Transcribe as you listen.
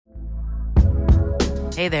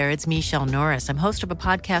Hey there, it's Michelle Norris. I'm host of a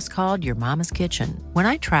podcast called Your Mama's Kitchen. When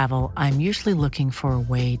I travel, I'm usually looking for a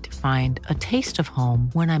way to find a taste of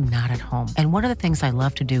home when I'm not at home. And one of the things I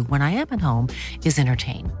love to do when I am at home is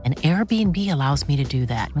entertain. And Airbnb allows me to do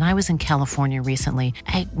that. When I was in California recently,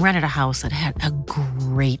 I rented a house that had a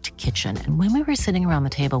great kitchen. And when we were sitting around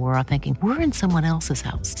the table, we were all thinking, we're in someone else's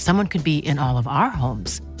house. Someone could be in all of our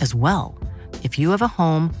homes as well. If you have a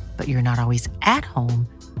home, but you're not always at home,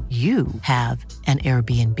 you have an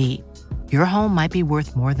Airbnb. Your home might be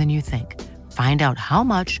worth more than you think. Find out how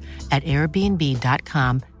much at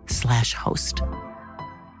airbnb.com/host.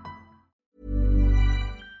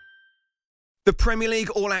 The Premier League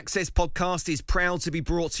All Access podcast is proud to be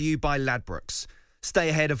brought to you by Ladbrokes. Stay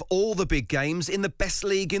ahead of all the big games in the best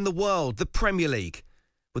league in the world, the Premier League.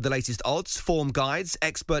 With the latest odds, form guides,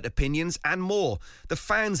 expert opinions and more, the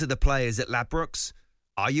fans are the players at Ladbrokes.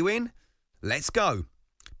 Are you in? Let's go.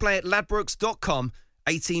 Play at ladbrokes.com,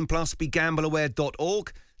 18 plus,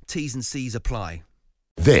 begambleaware.org. T's and C's apply.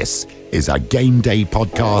 This is a Game Day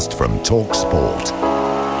podcast from TalkSport.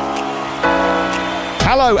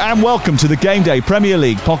 Hello and welcome to the Game Day Premier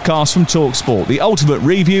League podcast from TalkSport, the ultimate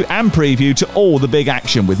review and preview to all the big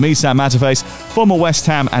action with me, Sam Matterface, former West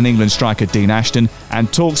Ham and England striker Dean Ashton, and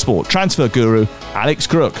TalkSport transfer guru Alex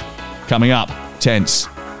Crook. Coming up, tense,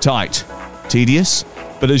 tight, tedious.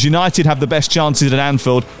 But as United have the best chances at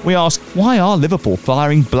Anfield, we ask, why are Liverpool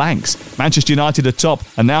firing blanks? Manchester United are top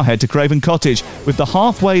and now head to Craven Cottage with the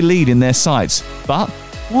halfway lead in their sights. But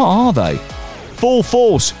what are they? Full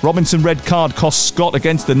force, Robinson red card costs Scott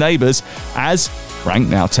against the neighbours as Frank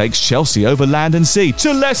now takes Chelsea over land and sea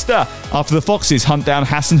to Leicester after the Foxes hunt down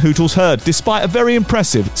Hasenhüttl's herd despite a very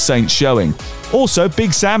impressive Saints showing. Also,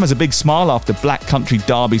 Big Sam has a big smile after Black Country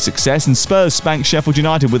Derby success and Spurs spank Sheffield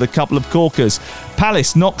United with a couple of corkers.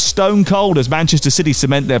 Palace knocks stone cold as Manchester City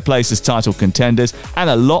cement their place as title contenders, and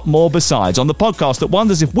a lot more besides on the podcast that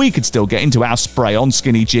wonders if we could still get into our spray-on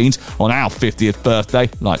skinny jeans on our 50th birthday,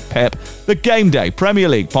 like Pep. The Game Day Premier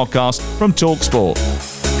League podcast from TalkSport.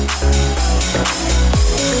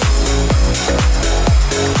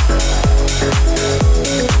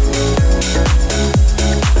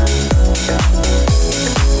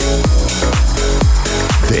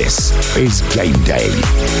 This is Game Day.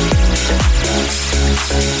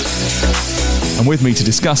 And with me to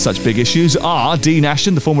discuss such big issues are Dean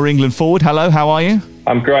Ashton, the former England forward. Hello, how are you?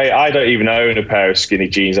 I'm great. I don't even own a pair of skinny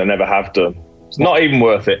jeans. I never have done. It's not even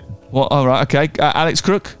worth it. Well, all right, okay. Alex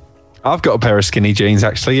Crook? I've got a pair of skinny jeans,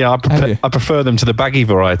 actually. Yeah, I prefer them to the baggy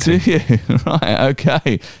variety. Do you? Right,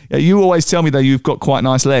 okay. Yeah, you always tell me, though, you've got quite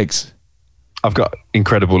nice legs. I've got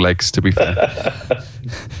incredible legs, to be fair.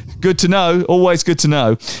 Good to know. Always good to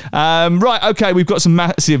know. Right, okay, we've got some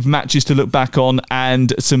massive matches to look back on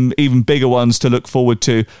and some even bigger ones to look forward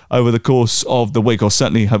to over the course of the week, or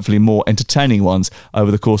certainly, hopefully, more entertaining ones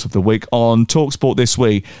over the course of the week. On TalkSport this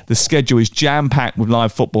week, the schedule is jam-packed with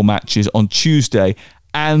live football matches on Tuesday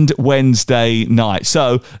and Wednesday night.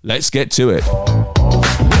 So, let's get to it.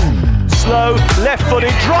 Slow,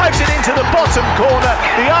 left-footed, drives it into the bottom corner,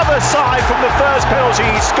 the other side from the first penalty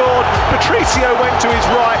he scored. Patricio went to his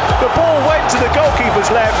right, the ball went to the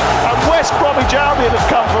goalkeeper's left, and West Bromwich Albion have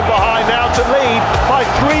come from behind now to lead by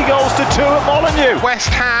 3-2 at Molineux. West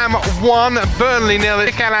Ham 1, Burnley 0.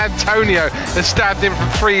 Mikel Antonio has stabbed him from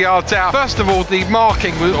 3 yards out. First of all, the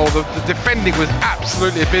marking or the defending was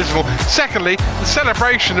absolutely abysmal. Secondly, the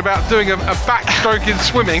celebration about doing a backstroke in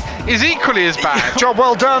swimming is equally as bad. Job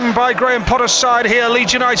well done by Graham Potter's side here.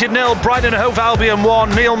 Leeds United 0, Brighton Hove Albion 1.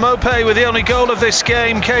 Neil Maupay with the only goal of this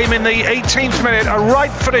game came in the 18th minute, a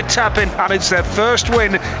right-footed tap-in, and it's their first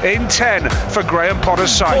win in 10 for Graham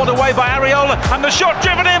Potter's side. Poured away by Areola, and the shot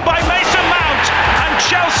driven in by Mason Mount, and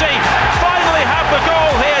Chelsea finally have the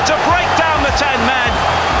goal here to break down the 10 men.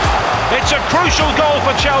 It's a crucial goal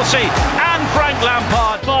for Chelsea and Frank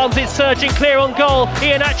Lampard. Barnes is surging clear on goal.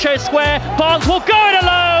 Iheanacho square. Barnes will go it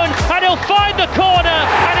alone, and he'll find the corner,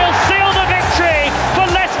 and he'll seal the victory for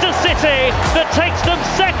Leicester City that takes them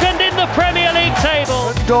second in the Premier League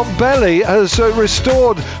table. Ndombele has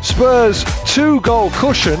restored Spurs' 2-goal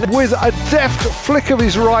cushion with a deft flick of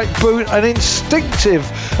his right boot, an instinctive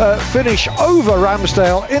finish over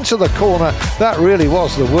Ramsdale into the corner. That really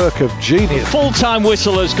was the work of genius. Full-time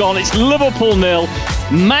whistle has gone. It's Liverpool 0,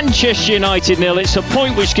 Manchester United 0. It's a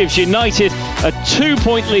point which gives United a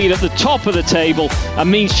 2-point lead at the top of the table and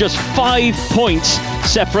means just 5 points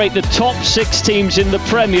separate the top 6 teams in the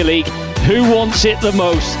Premier League. Who wants it the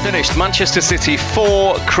most? Finished Manchester City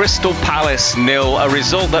 4, Crystal Palace 0. A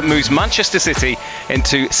result that moves Manchester City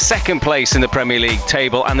into second place in the Premier League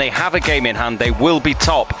table, and they have a game in hand. They will be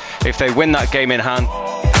top if they win that game in hand.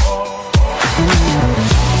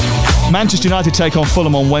 Manchester United take on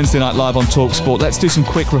Fulham on Wednesday night live on TalkSport. Let's do some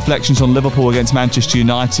quick reflections on Liverpool against Manchester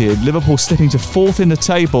United. Liverpool slipping to 4th in the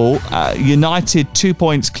table. United 2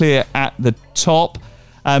 points clear at the top.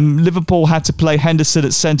 Liverpool had to play Henderson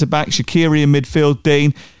at centre-back, Shaqiri in midfield,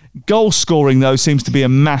 Dean. Goal scoring, though, seems to be a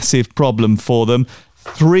massive problem for them.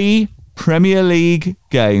 3 Premier League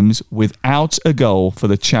games without a goal for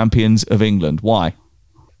the champions of England. Why?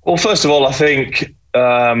 Well, first of all, I think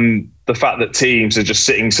the fact that teams are just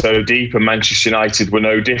sitting so deep, and Manchester United were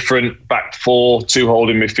no different. Back 4, 2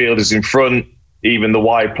 holding midfielders in front. Even the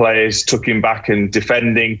wide players tucking back and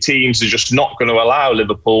defending. Teams are just not going to allow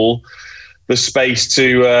Liverpool the space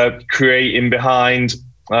to create in behind,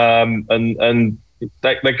 and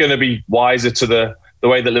they're going to be wiser to the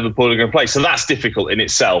way that Liverpool are going to play. So that's difficult in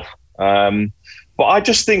itself. But I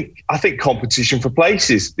think competition for place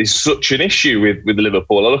is such an issue with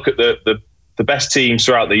Liverpool. I look at the best teams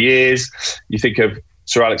throughout the years. You think of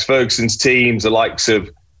Sir Alex Ferguson's teams, the likes of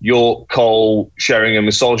York, Cole, Sheringham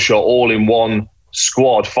and Solskjaer, all in one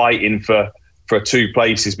squad fighting for 2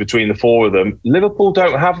 places between the 4 of them. Liverpool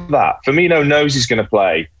don't have that. Firmino knows he's going to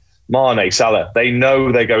play. Mane, Salah, they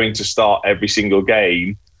know they're going to start every single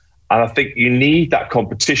game. And I think you need that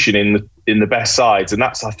competition in the best sides. And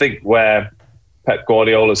that's, I think, where Pep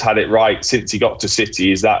Guardiola's had it right since he got to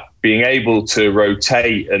City, is that being able to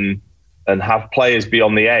rotate and have players be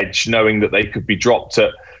on the edge, knowing that they could be dropped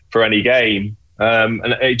for any game.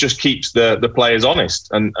 And it just keeps the players honest.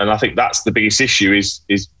 And I think that's the biggest issue is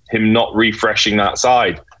him not refreshing that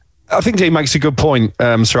side. I think he makes a good point.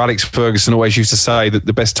 Sir Alex Ferguson always used to say that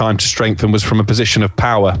the best time to strengthen was from a position of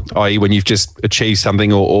power, i.e. when you've just achieved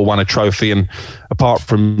something or won a trophy. And apart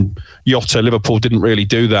from Jota, Liverpool didn't really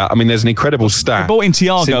do that. I mean, there's an incredible stat. They brought in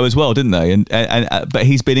Thiago as well, didn't they? But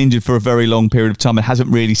he's been injured for a very long period of time and hasn't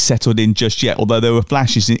really settled in just yet, although there were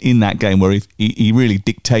flashes in that game where he really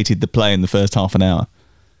dictated the play in the first half an hour.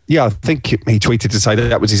 Yeah, I think he tweeted to say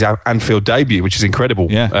that was his Anfield debut, which is incredible,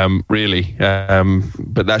 really.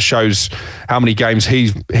 But that shows how many games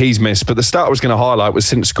he's missed. But the stat I was going to highlight was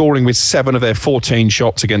since scoring with 7 of their 14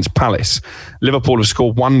 shots against Palace, Liverpool have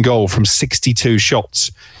scored 1 goal from 62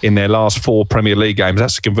 shots in their last 4 Premier League games.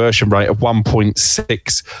 That's a conversion rate of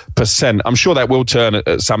 1.6%. I'm sure that will turn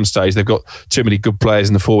at some stage. They've got too many good players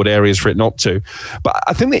in the forward areas for it not to. But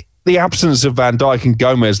I think the absence of Van Dijk and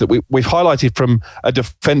Gomez that we've highlighted from a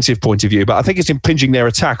defensive point of view, but I think it's impinging their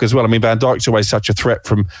attack as well. I mean, Van Dijk's always such a threat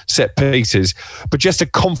from set pieces, but just a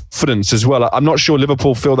confidence as well. I'm not sure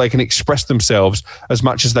Liverpool feel they can express themselves as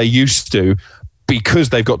much as they used to, because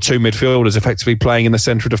they've got 2 midfielders effectively playing in the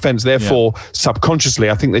centre of defence. Therefore,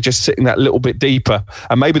 subconsciously, I think they're just sitting that little bit deeper,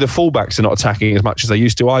 and maybe the fullbacks are not attacking as much as they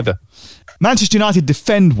used to either. Manchester United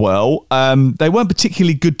defend well. They weren't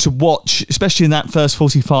particularly good to watch, especially in that first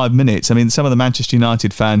 45 minutes. I mean, some of the Manchester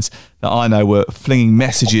United fans that I know were flinging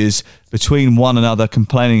messages between one another,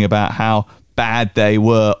 complaining about how bad they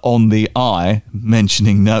were on the eye,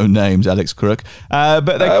 mentioning no names, Alex Crook.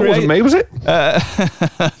 But they wasn't me, was it? I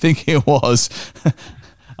think it was.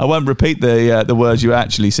 I won't repeat the words you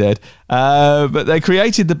actually said. But they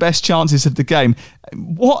created the best chances of the game.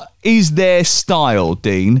 What is their style,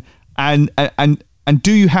 Dean? And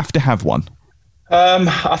do you have to have one?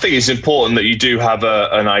 I think it's important that you do have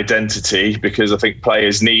an identity, because I think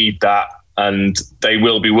players need that, and they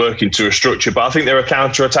will be working to a structure. But I think they're a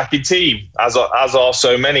counter-attacking team, as are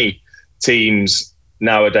so many teams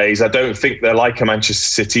nowadays. I don't think they're like a Manchester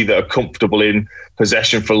City that are comfortable in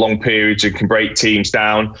possession for long periods and can break teams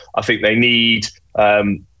down. I think they need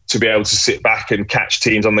to be able to sit back and catch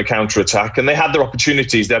teams on the counter-attack. And they had their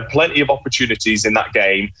opportunities. They had plenty of opportunities in that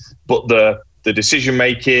game, but the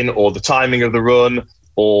decision-making or the timing of the run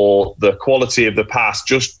or the quality of the pass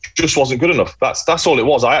just wasn't good enough. That's all it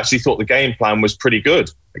was. I actually thought the game plan was pretty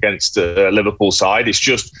good against Liverpool side. It's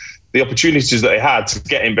just the opportunities that they had to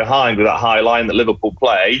get in behind with that high line that Liverpool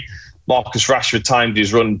play. Marcus Rashford timed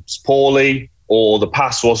his runs poorly, or the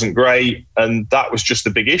pass wasn't great, and that was just the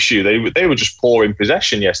big issue. They were just poor in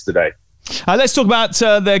possession yesterday. Let's talk about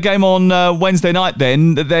their game on Wednesday night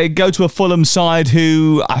then. They go to a Fulham side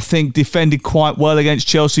who I think defended quite well against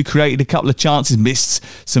Chelsea, created a couple of chances, missed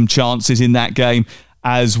some chances in that game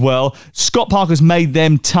as well. Scott Parker's made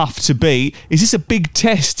them tough to beat. Is this a big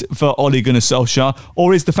test for Ole Gunnar Solskjaer,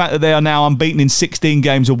 or is the fact that they are now unbeaten in 16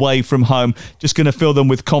 games away from home just going to fill them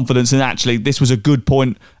with confidence, and actually this was a good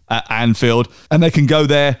point at Anfield and they can go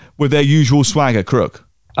there with their usual swagger? Crook?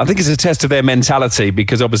 I think it's a test of their mentality,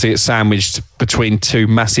 because obviously it's sandwiched between 2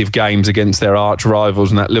 massive games against their arch rivals,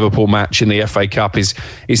 and that Liverpool match in the FA Cup is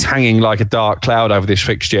hanging like a dark cloud over this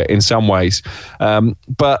fixture in some ways.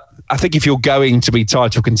 But I think if you're going to be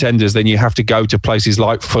title contenders, then you have to go to places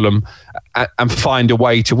like Fulham and find a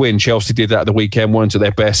way to win. Chelsea did that at the weekend, weren't at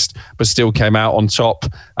their best, but still came out on top.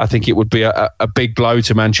 I think it would be a big blow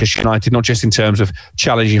to Manchester United, not just in terms of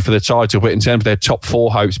challenging for the title, but in terms of their top 4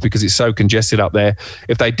 hopes, because it's so congested up there.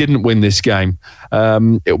 If they didn't win this game,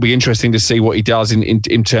 it'll be interesting to see what he does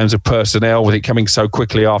in terms of personnel, with it coming so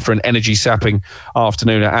quickly after an energy-sapping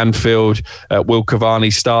afternoon at Anfield. Will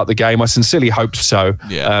Cavani start the game? I sincerely hope so,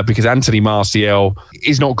 because Anthony Martial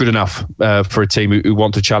is not good enough for a team who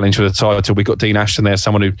want to challenge for the title. We've got Dean Ashton there,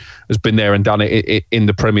 someone who has been there and done it in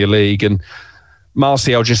the Premier League. And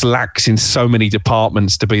Martial just lacks in so many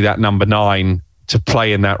departments to be that number 9 to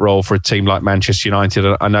play in that role for a team like Manchester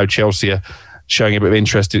United. I know Chelsea are showing a bit of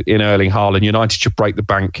interest in Erling Haaland. United should break the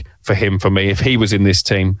bank for him, for me. If he was in this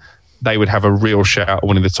team, they would have a real shout at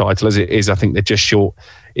winning the title. As it is, I think they're just short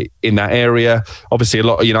in that area. Obviously, a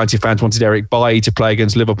lot of United fans wanted Eric Bailly to play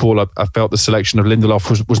against Liverpool. I felt the selection of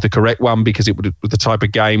Lindelof was the correct one, because it was the type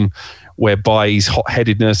of game where Bailly's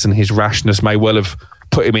hot-headedness and his rashness may well have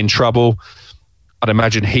put him in trouble. I'd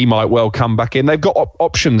imagine he might well come back in. They've got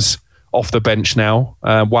options off the bench now.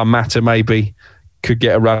 Juan Mata maybe could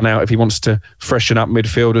get a run out if he wants to freshen up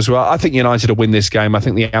midfield as well. I think United will win this game. I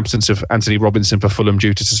think the absence of Anthony Robinson for Fulham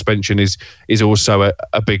due to suspension is also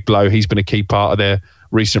a big blow. He's been a key part of their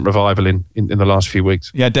recent revival in the last few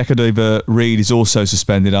weeks. Yeah, Decadiva Reid is also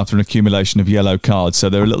suspended after an accumulation of yellow cards, so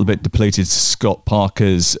they're a little bit depleted. Scott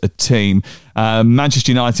Parker's team.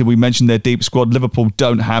 Manchester United, we mentioned their deep squad. Liverpool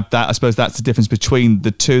don't have that. I suppose that's the difference between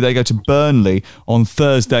the two. They go to Burnley on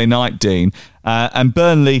Thursday night, Dean. And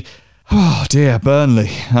Burnley... Oh dear, Burnley.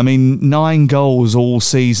 I mean, 9 goals all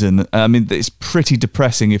season. I mean, it's pretty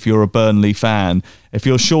depressing if you're a Burnley fan. If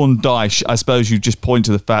you're Sean Dyche, I suppose you just point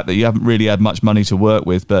to the fact that you haven't really had much money to work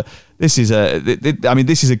with. But this is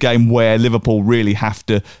a game where Liverpool really have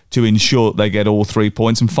to ensure that they get all 3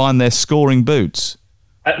 points and find their scoring boots.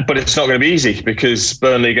 But it's not going to be easy, because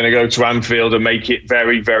Burnley are going to go to Anfield and make it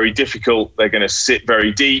very, very difficult. They're going to sit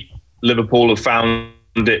very deep. Liverpool have found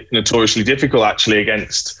it notoriously difficult, actually,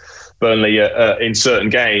 against Burnley in certain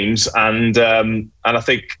games, and I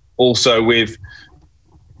think also with,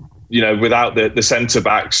 without the centre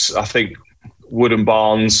backs, I think Wood and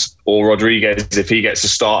Barnes or Rodriguez, if he gets a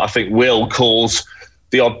start, I think will cause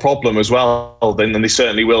the odd problem as well. Then they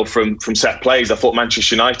certainly will from set plays. I thought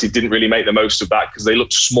Manchester United didn't really make the most of that, because they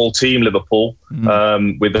looked a small team, Liverpool,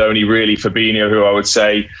 with only really Fabinho, who I would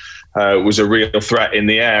say was a real threat in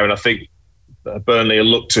the air, and I think Burnley will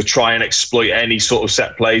look to try and exploit any sort of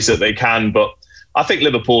set plays that they can. But I think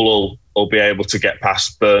Liverpool will be able to get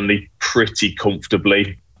past Burnley pretty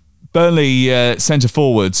comfortably. Burnley centre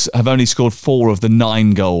forwards have only scored 4 of the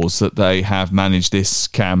 9 goals that they have managed this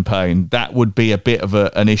campaign. That would be a bit of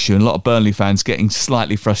an issue, and a lot of Burnley fans getting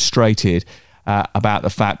slightly frustrated about the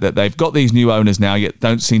fact that they've got these new owners now, yet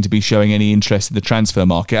don't seem to be showing any interest in the transfer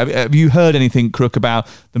market. Have you heard anything, Crook, about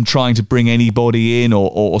them trying to bring anybody in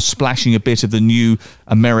or splashing a bit of the new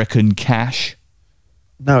American cash?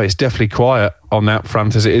 No, it's definitely quiet on that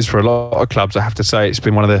front, as it is for a lot of clubs. I have to say it's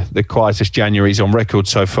been one of the quietest Januaries on record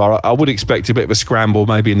so far. I would expect a bit of a scramble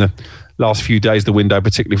maybe in the last few days of the window,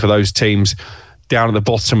 particularly for those teams down at the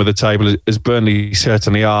bottom of the table, as Burnley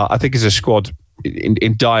certainly are. I think as a squad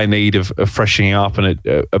in dire need of freshening up and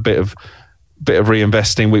a bit of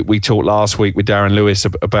reinvesting. We talked last week with Darren Lewis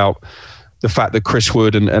about the fact that Chris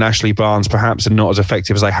Wood and Ashley Barnes perhaps are not as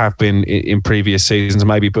effective as they have been in previous seasons.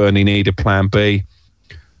 Maybe Burnley need a plan B.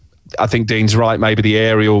 I think Dean's right. Maybe the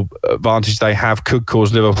aerial advantage they have could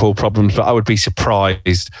cause Liverpool problems, but I would be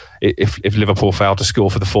surprised if Liverpool fail to score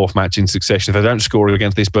for the 4th match in succession. If they don't score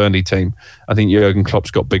against this Burnley team, I think Jurgen Klopp's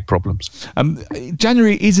got big problems.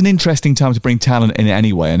 January is an interesting time to bring talent in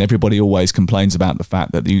anyway, and everybody always complains about the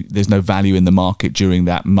fact that there's no value in the market during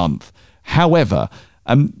that month. However,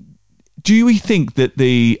 do we think that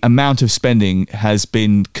the amount of spending has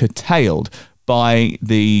been curtailed by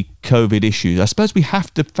the COVID issues? I suppose we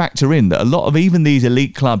have to factor in that a lot of even these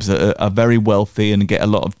elite clubs that are very wealthy and get a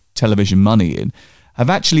lot of television money in have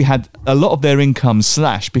actually had a lot of their income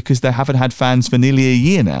slashed because they haven't had fans for nearly a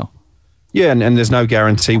year now. Yeah, and there's no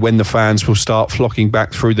guarantee when the fans will start flocking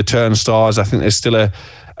back through the turnstiles. I think there's still a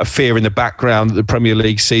fear in the background that the Premier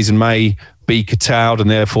League season may be curtailed and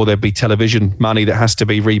therefore there'll be television money that has to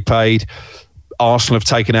be repaid. Arsenal have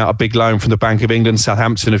taken out a big loan from the Bank of England.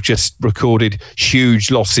 Southampton have just recorded huge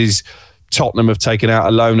losses. Tottenham have taken out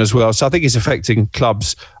a loan as well. So I think it's affecting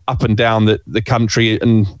clubs up and down the country,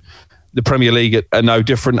 and the Premier League are no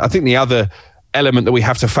different. I think the other element that we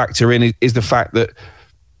have to factor in is the fact that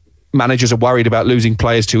managers are worried about losing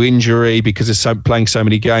players to injury because they're playing so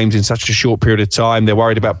many games in such a short period of time. They're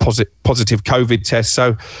worried about positive COVID tests.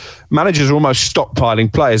 So managers are almost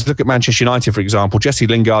stockpiling players. Look at Manchester United, for example. Jesse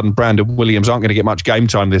Lingard and Brandon Williams aren't going to get much game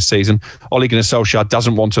time this season. Ole Gunnar Solskjaer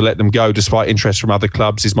doesn't want to let them go despite interest from other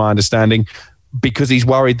clubs, is my understanding, because he's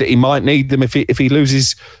worried that he might need them if he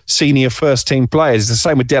loses senior first-team players. It's the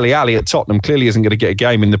same with Dele Alli at Tottenham. Clearly isn't going to get a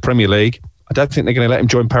game in the Premier League. I don't think they're going to let him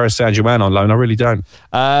join Paris Saint-Germain on loan. I really don't.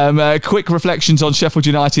 Quick reflections on Sheffield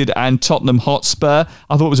United and Tottenham Hotspur.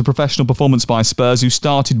 I thought it was a professional performance by Spurs, who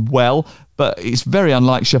started well, but it's very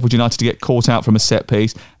unlike Sheffield United to get caught out from a set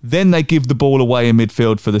piece. Then they give the ball away in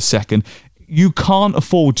midfield for the second. You can't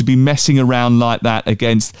afford to be messing around like that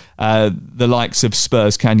against the likes of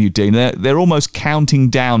Spurs, can you, Dean? They're almost counting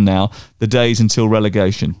down now the days until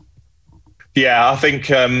relegation. Yeah, I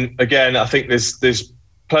think, I think there's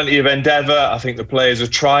plenty of endeavour. I think the players are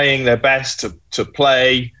trying their best to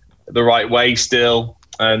play the right way still.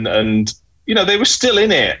 And you know, they were still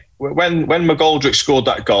in it. When McGoldrick scored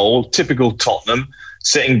that goal, typical Tottenham,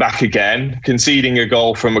 sitting back again, conceding a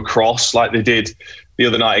goal from a cross like they did the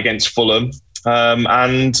other night against Fulham.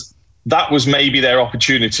 And that was maybe their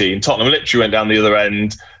opportunity. And Tottenham literally went down the other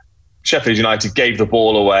end. Sheffield United gave the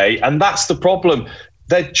ball away. And that's the problem.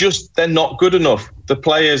 They're not good enough. The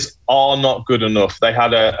players are not good enough. They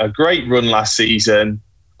had a great run last season.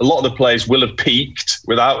 A lot of the players will have peaked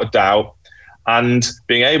without a doubt. And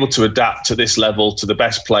being able to adapt to this level, to the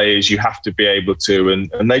best players, you have to be able to.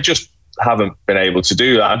 And they just haven't been able to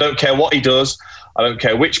do that. I don't care what he does. I don't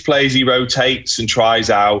care which players he rotates and tries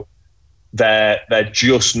out. They're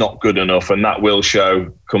just not good enough. And that will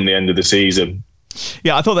show come the end of the season.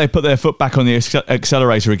 Yeah, I thought they put their foot back on the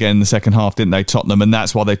accelerator again in the second half, didn't they, Tottenham? And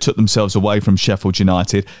that's why they took themselves away from Sheffield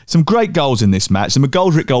United. Some great goals in this match. The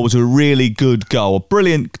McGoldrick goal was a really good goal, a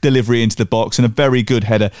brilliant delivery into the box and a very good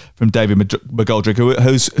header from David McGoldrick,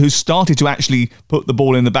 who's started to actually put the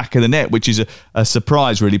ball in the back of the net, which is a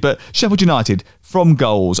surprise, really. But Sheffield United, from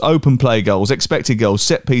goals, open play goals, expected goals,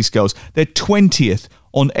 set-piece goals, they're 20th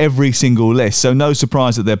on every single list, so no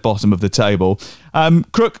surprise that they're bottom of the table.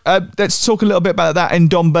 Crook, let's talk a little bit about that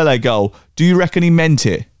Ndombele goal. Do you reckon he meant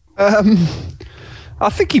it? I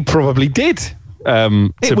think he probably did,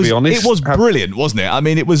 to be honest. It was brilliant, wasn't it? I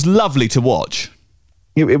mean, it was lovely to watch.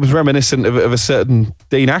 It was reminiscent of a certain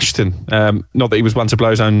Dean Ashton. Not that he was one to blow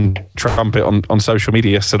his own trumpet on social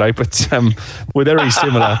media yesterday, but we're very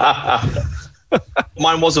similar.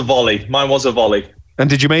 Mine was a volley. And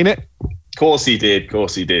did you mean it? Of course he did.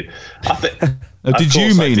 Did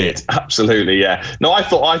you mean it? Absolutely, yeah. No, I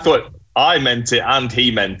thought I meant it and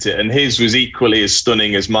he meant it, and his was equally as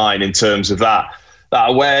stunning as mine in terms of that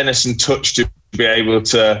awareness and touch to be able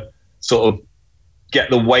to sort of get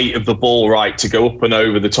the weight of the ball right to go up and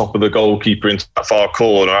over the top of the goalkeeper into that far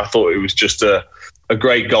corner. I thought it was just a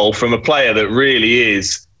great goal from a player that really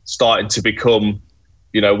is starting to become,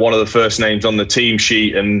 you know, one of the first names on the team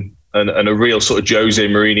sheet and a real sort of Jose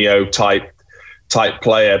Mourinho type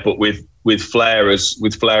player, but with flair as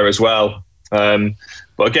well. But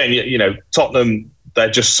again, you know, Tottenham, they're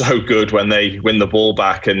just so good when they win the ball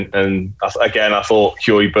back. And again, I thought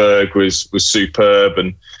Højbjerg was superb,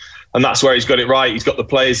 and that's where he's got it right. He's got the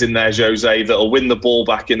players in there, Jose, that'll win the ball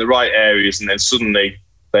back in the right areas, and then suddenly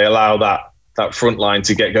they allow that front line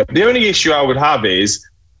to get going. The only issue I would have is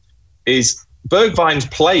Bergwijn's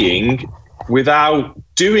playing without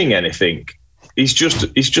doing anything. He's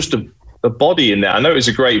just a body in there. I know it's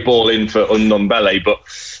a great ball in for Ndombele, but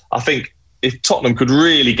I think if Tottenham could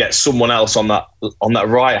really get someone else on that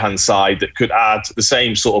right hand side that could add the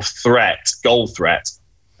same sort of goal threat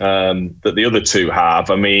that the other two have,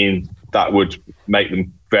 I mean, that would make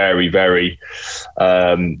them very, very,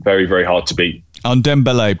 very, very hard to beat.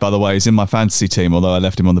 Ndombele, by the way, is in my fantasy team, although I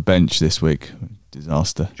left him on the bench this week.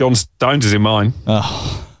 Disaster. John Stones is in mine.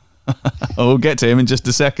 Oh. We'll get to him in just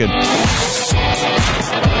a second. Quick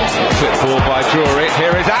ball by Drury.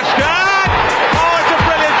 Here is Ashton! Oh, it's a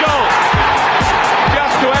brilliant goal!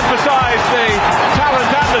 Just to emphasise the talent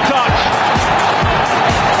and the touch.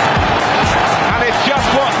 And it's just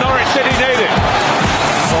what Norwich City needed.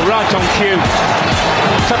 Well, right on cue.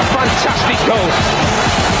 It's a fantastic goal.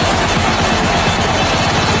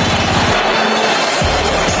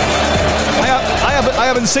 I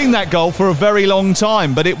haven't seen that goal for a very long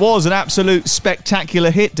time, but it was an absolute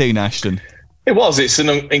spectacular hit, Dean Ashton. It was. It's an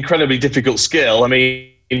incredibly difficult skill. I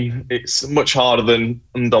mean, it's much harder than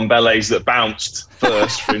Ndombele's that bounced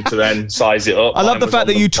first for him to then size it up. I love the fact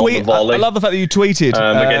that you tweeted. I love the fact that you tweeted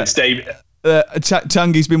against David.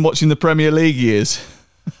 Tanguy's been watching the Premier League years.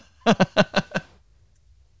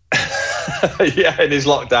 Yeah, in his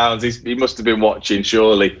lockdowns, he must have been watching,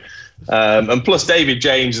 surely. And plus, David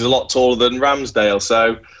James is a lot taller than Ramsdale,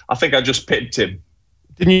 so I think I just picked him.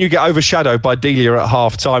 Didn't you get overshadowed by Delia at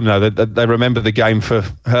half-time, though? They remember the game for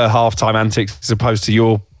her half-time antics as opposed to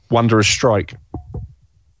your wondrous strike.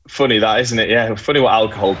 Funny that, isn't it? Yeah, funny what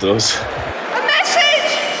alcohol does. A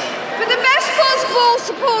message for the best football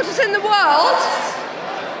supporters in the world.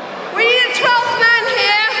 We need a 12th man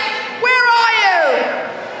here. Where are you?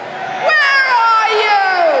 Where are you?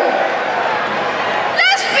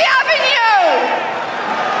 Let's be having you.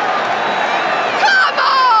 Come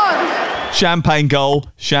on. Champagne goal,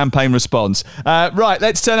 champagne response. Right,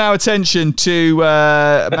 let's turn our attention to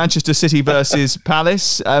Manchester City versus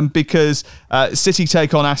Palace because City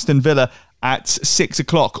take on Aston Villa at 6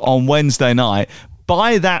 o'clock on Wednesday night.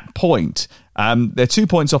 By that point, they're 2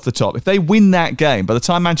 points off the top. If they win that game, by the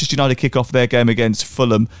time Manchester United kick off their game against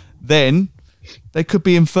Fulham, then they could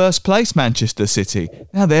be in first place, Manchester City.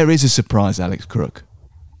 Now, there is a surprise, Alex Crook.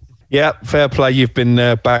 Yeah, fair play. You've been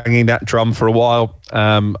banging that drum for a while.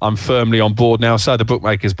 I'm firmly on board now. So the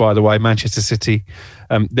bookmakers, by the way, Manchester City,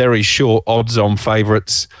 very short odds-on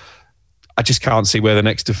favourites. I just can't see where the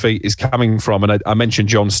next defeat is coming from. And I mentioned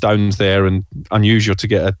John Stones there, and unusual to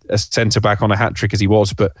get a centre-back on a hat-trick as he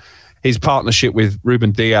was, but his partnership with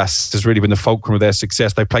Ruben Dias has really been the fulcrum of their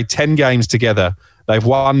success. They played 10 games together. They've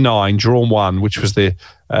won 9, drawn 1, which was the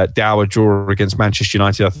dour draw against Manchester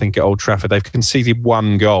United, I think, at Old Trafford. They've conceded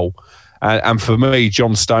 1 goal. And for me,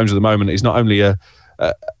 John Stones at the moment is not only a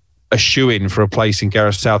shoo-in for a place in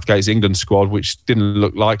Gareth Southgate's England squad, which didn't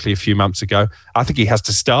look likely a few months ago. I think he has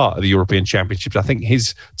to start at the European Championships. I think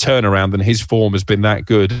his turnaround and his form has been that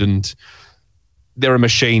good. And they're a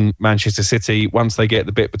machine, Manchester City. Once they get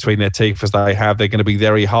the bit between their teeth, as they have, they're going to be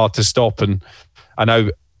very hard to stop. And I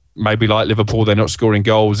know maybe like Liverpool, they're not scoring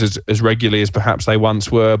goals as regularly as perhaps they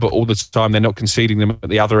once were, but all the time they're not conceding them at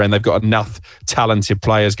the other end. They've got enough talented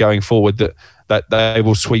players going forward that they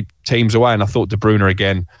will sweep teams away. And I thought De Bruyne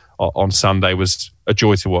again on Sunday was a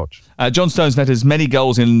joy to watch. John Stones net as many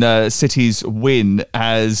goals in City's win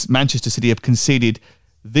as Manchester City have conceded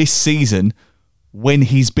this season when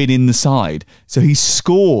he's been in the side. So he's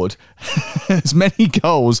scored as many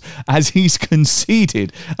goals as he's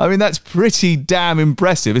conceded. I mean, that's pretty damn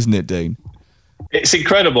impressive, isn't it, Dean? It's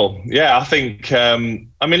incredible. Yeah, I think,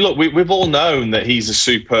 look, we've all known that he's a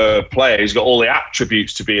super player. He's got all the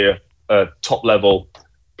attributes to be a top-level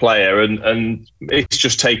player, and it's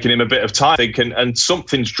just taken him a bit of time, I think, and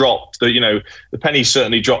something's dropped. The penny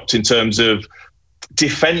certainly dropped in terms of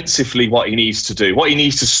defensively what he needs to do, what he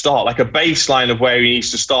needs to start, like a baseline of where he needs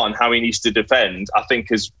to start and how he needs to defend. I think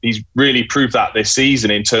he's really proved that this season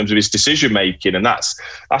in terms of his decision making, and that's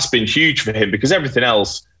been huge for him because everything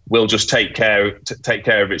else will just take care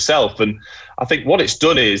of itself. And I think what it's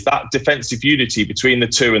done is that defensive unity between the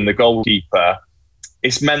two and the goalkeeper.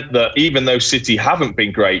 It's meant that even though City haven't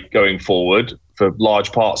been great going forward for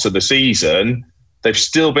large parts of the season, they've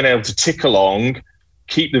still been able to tick along,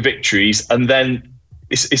 keep the victories, and then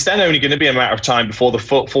it's then only going to be a matter of time before the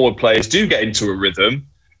forward players do get into a rhythm.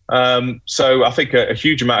 So I think a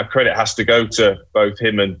huge amount of credit has to go to both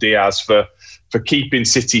him and Diaz for keeping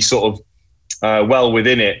City sort of well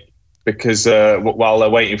within it, because while they're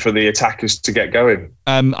waiting for the attackers to get going.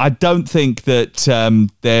 I don't think that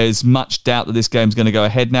there's much doubt that this game's going to go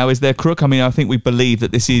ahead now, is there, Crook? I mean, I think we believe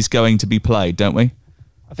that this is going to be played, don't we?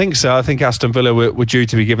 I think so. I think Aston Villa were due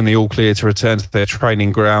to be given the all-clear to return to their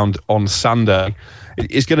training ground on Sunday.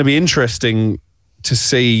 It's going to be interesting to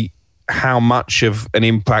see how much of an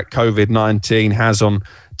impact COVID-19 has on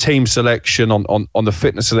team selection, on the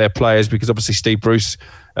fitness of their players, because obviously Steve Bruce,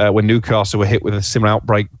 when Newcastle were hit with a similar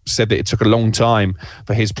outbreak, said that it took a long time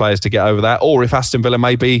for his players to get over that, or if Aston Villa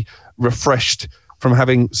may be refreshed from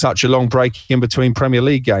having such a long break in between Premier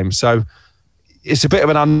League games. So it's a bit of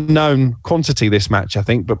an unknown quantity, this match, I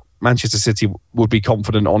think, but Manchester City would be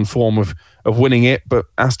confident on form of winning it, but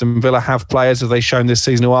Aston Villa have players, as they've shown this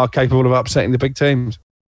season, who are capable of upsetting the big teams.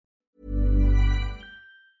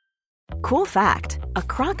 Cool fact, a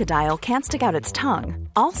crocodile can't stick out its tongue.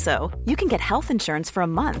 Also, you can get health insurance for a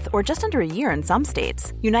month or just under a year in some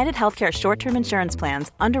states. United Healthcare short-term insurance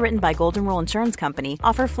plans, underwritten by Golden Rule Insurance Company,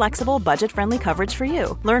 offer flexible, budget-friendly coverage for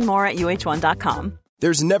you. Learn more at uh1.com.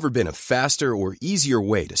 There's never been a faster or easier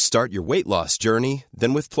way to start your weight loss journey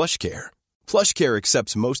than with PlushCare. PlushCare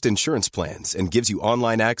accepts most insurance plans and gives you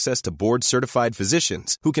online access to board-certified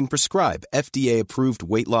physicians who can prescribe FDA-approved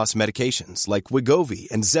weight loss medications like Wegovy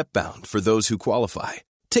and Zepbound for those who qualify.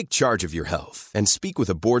 Take charge of your health and speak with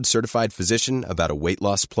a board-certified physician about a weight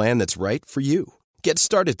loss plan that's right for you. Get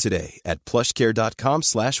started today at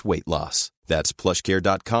plushcare.com/weight-loss. That's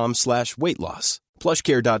plushcare.com/weight-loss.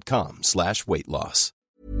 plushcare.com/weight-loss.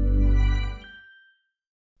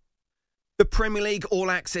 The Premier League All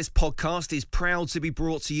Access podcast is proud to be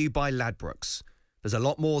brought to you by Ladbrokes. There's a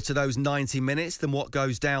lot more to those 90 minutes than what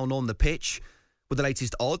goes down on the pitch. With the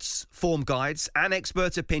latest odds, form guides and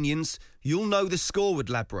expert opinions, you'll know the score with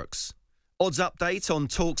Ladbrokes. Odds update on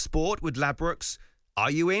TalkSport with Ladbrokes. Are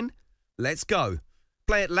you in? Let's go.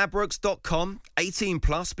 Play at ladbrokes.com, 18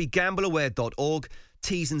 plus, begambleaware.org.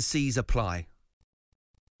 T's and C's apply.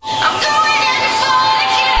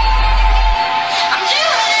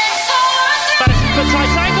 The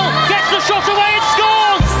tight angle, gets the shot away and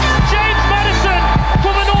scores! James Maddison,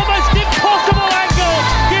 from an almost impossible angle,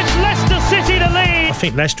 gives Leicester City the lead. I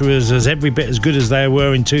think Leicester is every bit as good as they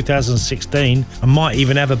were in 2016 and might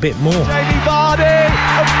even have a bit more. Jamie Vardy,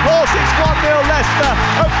 of course it's 1-0 Leicester,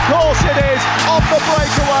 of course it is, on the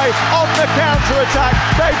breakaway, on the counter-attack,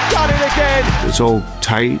 they've done it again. It's all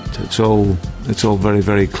tight, it's all very,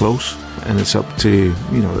 very close, and it's up to,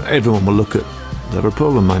 everyone will look at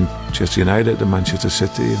Liverpool and Manchester United and Manchester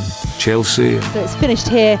City and Chelsea. So it's finished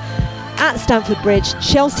here at Stamford Bridge.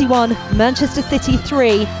 Chelsea 1, Manchester City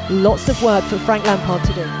 3. Lots of work for Frank Lampard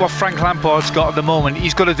to do. What Frank Lampard's got at the moment,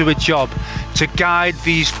 he's got to do a job to guide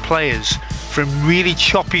these players from really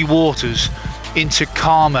choppy waters into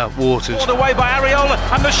calmer waters. All the way by Areola,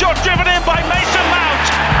 and the shot driven in by Mason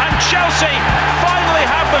Mount, and Chelsea finally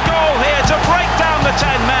have the goal here to break down the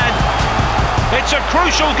 10 men. It's a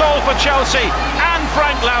crucial goal for Chelsea and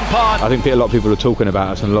Frank Lampard. I think a lot of people are talking about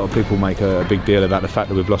us, and a lot of people make a big deal about the fact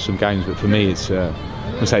that we've lost some games, but for me it's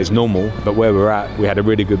I say it's normal, but where we're at, we had a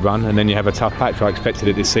really good run, and then you have a tough patch. I expected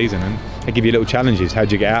it this season, and they give you little challenges. How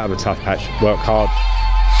do you get out of a tough patch? Work hard.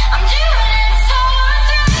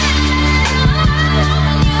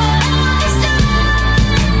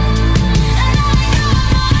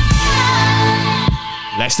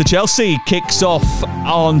 Leicester-Chelsea kicks off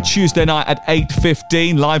on Tuesday night at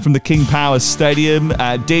 8:15, live from the King Power Stadium.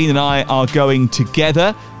 Dean and I are going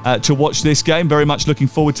together to watch this game. Very much looking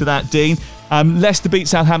forward to that, Dean. Leicester beat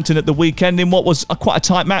Southampton at the weekend in what was quite a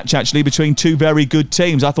tight match, actually, between two very good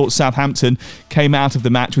teams. I thought Southampton came out of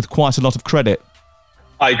the match with quite a lot of credit.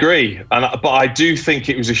 I agree, but I do think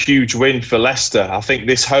it was a huge win for Leicester. I think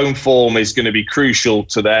this home form is going to be crucial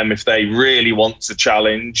to them if they really want to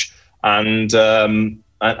challenge. And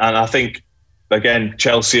I think, again,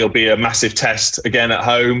 Chelsea will be a massive test again at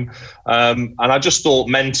home. And I just thought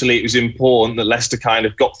mentally it was important that Leicester kind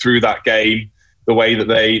of got through that game the way that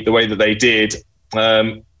they did.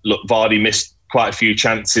 Look, Vardy missed quite a few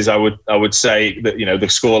chances. I would say that the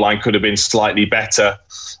scoreline could have been slightly better,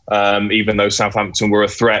 even though Southampton were a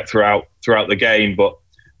threat throughout the game. But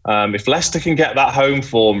if Leicester can get that home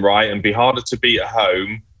form right and be harder to beat at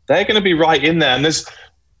home, they're going to be right in there. And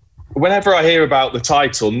whenever I hear about the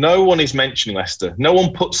title, no one is mentioning Leicester. No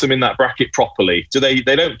one puts them in that bracket properly. They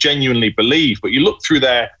don't genuinely believe. But you look through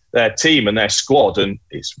their team and their squad, and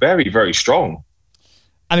it's very, very strong.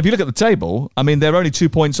 And if you look at the table, I mean, they're only 2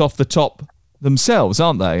 points off the top themselves,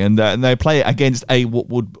 aren't they? And they play against what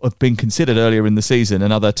would have been considered earlier in the season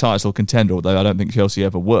another title contender, although I don't think Chelsea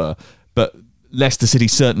ever were. But Leicester City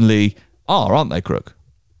certainly are, aren't they, Crook?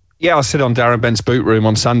 Yeah, I said on Darren Bent's boot room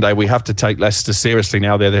on Sunday, we have to take Leicester seriously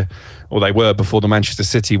now. They were before the Manchester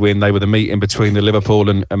City win. They were the meet in between the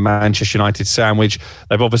Liverpool and Manchester United sandwich.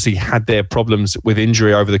 They've obviously had their problems with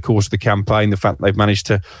injury over the course of the campaign. The fact that they've managed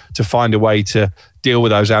to find a way to deal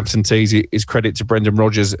with those absentees is credit to Brendan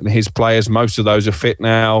Rodgers and his players. Most of those are fit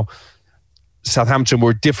now. Southampton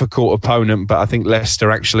were a difficult opponent, but I think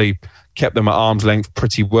Leicester actually kept them at arm's length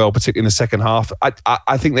pretty well, particularly in the second half.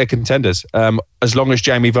 I think they're contenders, as long as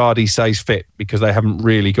Jamie Vardy stays fit, because they haven't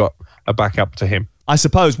really got a backup to him. I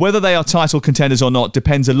suppose whether they are title contenders or not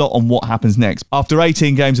depends a lot on what happens next. After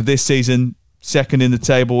 18 games of this season, second in the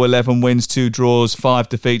table, 11 wins, 2 draws, 5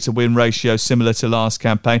 defeats, a win ratio similar to last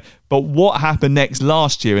campaign. But what happened next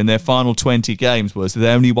last year in their final 20 games was that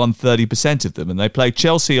they only won 30% of them, and they played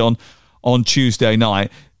Chelsea on Tuesday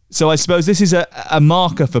night. So I suppose this is a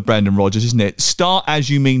marker for Brendan Rodgers, isn't it? Start as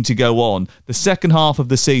you mean to go on. The second half of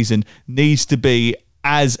the season needs to be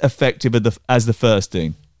as effective as the first,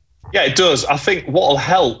 Dean. Yeah, it does. I think what will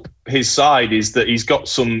help his side is that he's got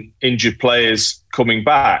some injured players coming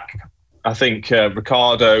back. I think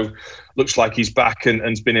Ricardo looks like he's back and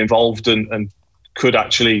has been involved and could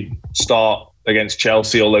actually start against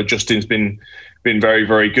Chelsea, although Justin's been very,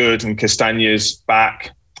 very good, and Castagne's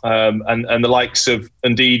back. And the likes of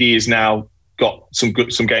Ndidi has now got some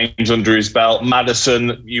games under his belt.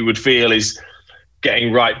 Maddison, you would feel, is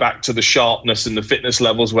getting right back to the sharpness and the fitness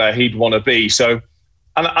levels where he'd want to be. So,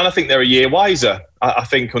 and I think they're a year wiser, I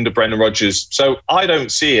think, under Brendan Rodgers. So I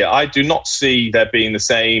don't see it. I do not see there being the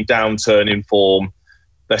same downturn in form.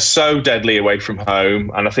 They're so deadly away from home.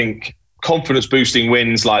 And I think confidence boosting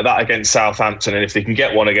wins like that against Southampton, and if they can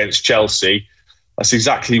get one against Chelsea, that's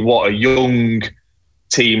exactly what a young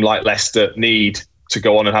team like Leicester need to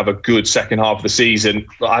go on and have a good second half of the season.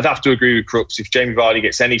 I'd have to agree with Crooks. If Jamie Vardy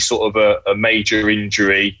gets any sort of a major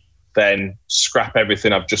injury, then scrap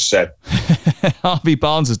everything I've just said. Harvey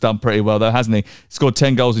Barnes has done pretty well, though, hasn't he? Scored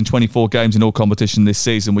 10 goals in 24 games in all competition this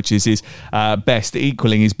season, which is his best,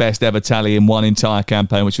 equaling his best ever tally in one entire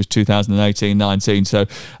campaign, which was 2018-19. So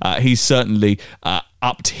he's certainly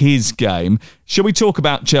upped his game. Shall we talk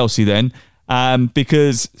about Chelsea then?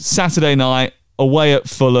 Because Saturday night, away at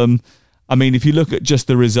Fulham, I mean, if you look at just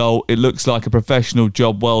the result, it looks like a professional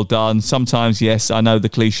job well done. Sometimes, yes, I know the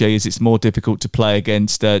cliche is it's more difficult to play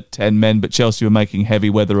against 10 men, but Chelsea were making heavy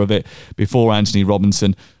weather of it before Anthony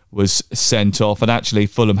Robinson was sent off. And actually,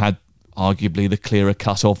 Fulham had arguably the clearer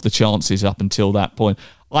cut off the chances up until that point.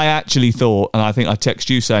 I actually thought, and I think I text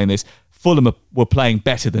you saying this, Fulham were playing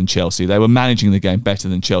better than Chelsea. They were managing the game better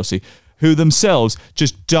than Chelsea, who themselves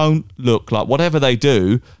just don't look like, whatever they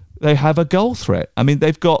do, they have a goal threat. I mean,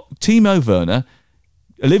 they've got Timo Werner,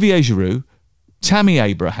 Olivier Giroud, Tammy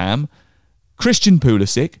Abraham, Christian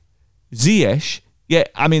Pulisic, Ziyech. Yeah,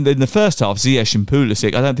 I mean, in the first half, Ziyech and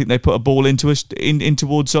Pulisic, I don't think they put a ball in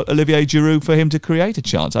towards Olivier Giroud for him to create a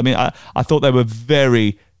chance. I mean, I thought they were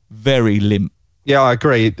very, very limp. Yeah, I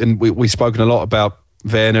agree. And we've spoken a lot about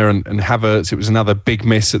Werner and Havertz. It was another big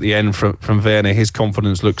miss at the end from Werner. His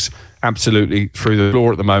confidence looks absolutely through the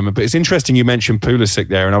floor at the moment. But it's interesting you mentioned Pulisic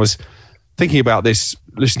there, and I was thinking about this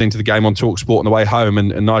listening to the game on TalkSport on the way home, and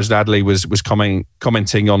Nigel Adley was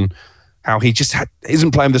commenting on how he just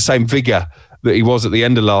isn't playing the same vigour that he was at the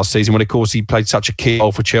end of last season, when of course he played such a key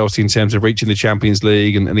role for Chelsea in terms of reaching the Champions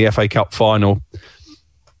League and the FA Cup final.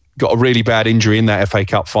 Got a really bad injury in that FA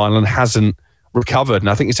Cup final and hasn't recovered. And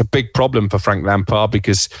I think it's a big problem for Frank Lampard,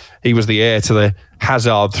 because he was the heir to the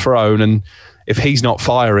Hazard throne, and if he's not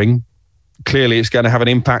firing, clearly it's going to have an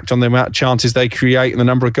impact on the amount of chances they create and the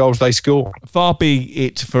number of goals they score. Far be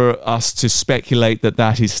it for us to speculate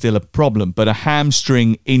that is still a problem, but a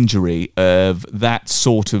hamstring injury of that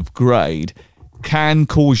sort of grade can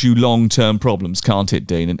cause you long-term problems, can't it,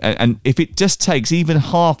 Dean? And if it just takes even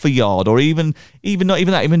half a yard, or even not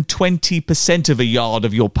even that, even 20% of a yard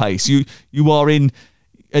of your pace, you are in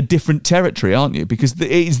a different territory, aren't you? Because it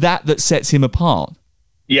is that sets him apart.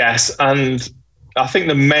 Yes, and I think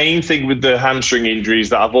the main thing with the hamstring injuries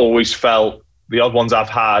that I've always felt, the odd ones I've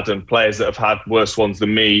had and players that have had worse ones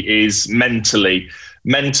than me, is mentally.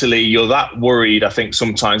 Mentally, you're that worried, I think,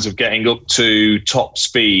 sometimes of getting up to top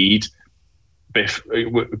speed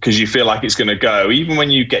because you feel like it's going to go. Even when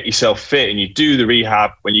you get yourself fit and you do the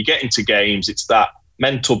rehab, when you get into games, it's that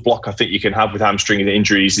mental block I think you can have with hamstring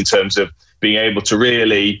injuries in terms of being able to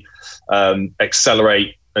really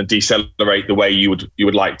accelerate and decelerate the way you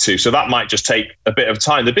would like to. So that might just take a bit of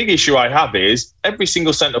time. The big issue I have is every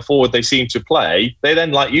single centre forward they seem to play, they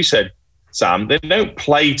then, like you said, Sam, they don't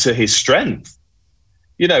play to his strength.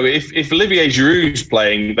 You know, if Olivier Giroud's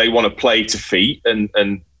playing, they want to play to feet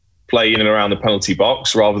and play in and around the penalty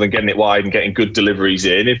box rather than getting it wide and getting good deliveries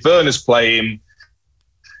in. If Werner's playing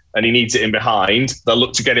and he needs it in behind, they'll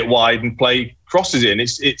look to get it wide and play crosses in.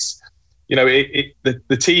 It's you know,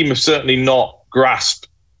 the team have certainly not grasped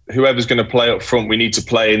whoever's going to play up front, we need to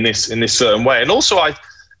play in this certain way. And also, I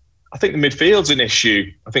think the midfield's an issue.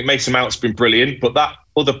 I think Mason Mount's been brilliant, but that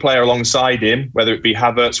other player alongside him, whether it be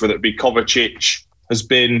Havertz, whether it be Kovacic, has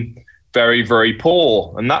been very, very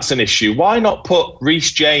poor. And that's an issue. Why not put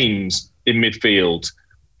Reece James in midfield?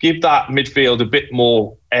 Give that midfield a bit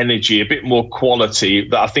more energy, a bit more quality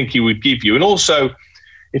that I think he would give you. And also,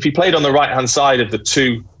 if he played on the right-hand side of the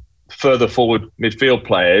two further forward midfield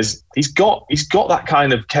players, he's got that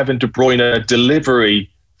kind of Kevin De Bruyne delivery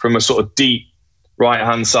from a sort of deep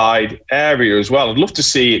right-hand side area as well. I'd love to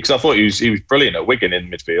see it, because I thought he was brilliant at Wigan in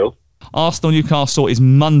midfield. Arsenal-Newcastle is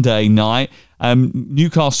Monday night.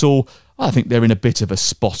 Newcastle, I think they're in a bit of a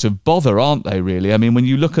spot of bother, aren't they, really? I mean, when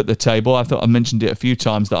you look at the table, I thought I mentioned it a few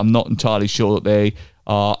times that I'm not entirely sure that they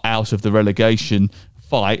are out of the relegation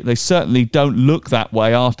fight. They certainly don't look that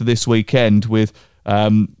way after this weekend, with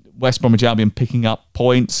West Bromwich Albion picking up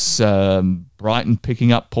points, Brighton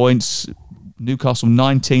picking up points, Newcastle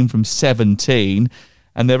 19 from 17,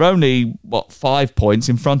 and they're only, 5 points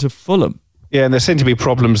in front of Fulham. Yeah, and there seem to be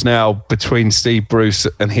problems now between Steve Bruce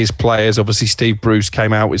and his players. Obviously, Steve Bruce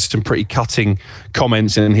came out with some pretty cutting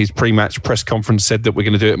comments in his pre-match press conference, said that we're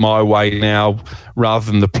going to do it my way now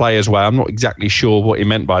rather than the players' way. I'm not exactly sure what he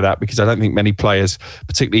meant by that, because I don't think many players,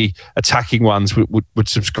 particularly attacking ones, would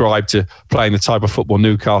subscribe to playing the type of football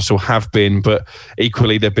Newcastle have been. But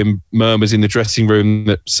equally, there have been murmurs in the dressing room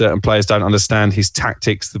that certain players don't understand his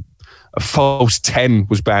tactics, A false 10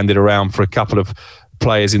 was bandied around for a couple of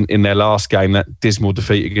players in their last game, that dismal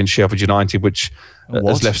defeat against Sheffield United, which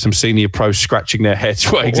has left some senior pros scratching their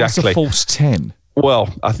heads. Well, exactly. What's a false 10?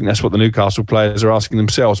 Well, I think that's what the Newcastle players are asking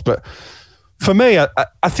themselves. But for me,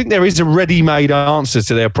 I think there is a ready-made answer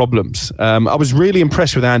to their problems. I was really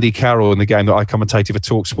impressed with Andy Carroll in the game that I commentated for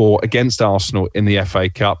TalkSport against Arsenal in the FA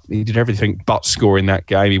Cup. He did everything but score in that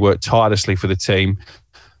game. He worked tirelessly for the team.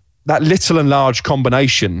 That little and large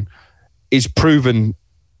combination is proven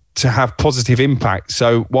to have positive impact.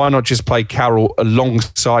 So why not just play Carroll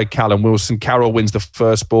alongside Callum Wilson? Carroll wins the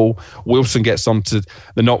first ball. Wilson gets onto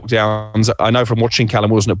the knockdowns. I know from watching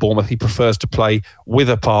Callum Wilson at Bournemouth, he prefers to play with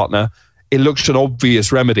a partner. It looks an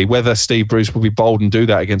obvious remedy. Whether Steve Bruce will be bold and do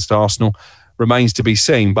that against Arsenal remains to be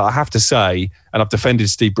seen. But I have to say, and I've defended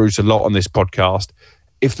Steve Bruce a lot on this podcast,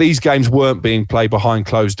 if these games weren't being played behind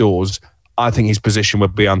closed doors, I think his position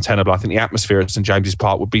would be untenable. I think the atmosphere at St James's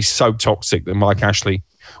Park would be so toxic that Mike Ashley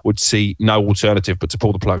would see no alternative but to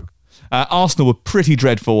pull the plug. Arsenal were pretty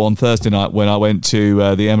dreadful on Thursday night when I went to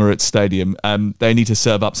the Emirates Stadium. They need to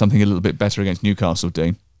serve up something a little bit better against Newcastle,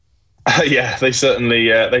 Dean. Yeah, they certainly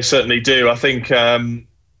do. I think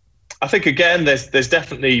again, there's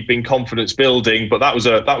definitely been confidence building, but that was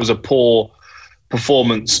a poor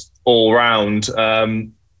performance all round.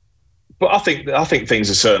 But I think things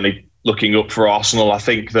are certainly looking up for Arsenal. I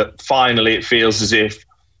think that finally it feels as if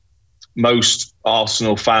most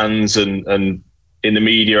Arsenal fans and in the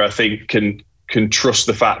media, I think, can trust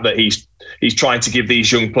the fact that he's trying to give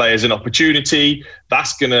these young players an opportunity.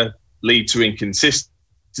 That's going to lead to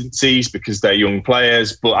inconsistencies because they're young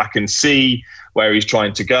players, but I can see where he's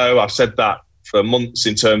trying to go. I've said that for months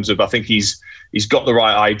in terms of I think he's got the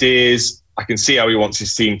right ideas. I can see how he wants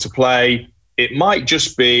his team to play. It might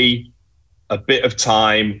just be a bit of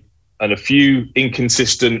time and a few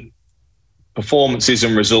inconsistent performances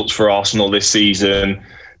and results for Arsenal this season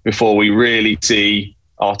before we really see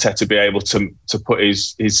Arteta be able to put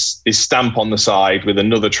his stamp on the side with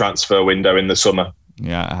another transfer window in the summer.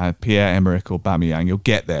 Yeah, Pierre-Emerick Aubameyang, you'll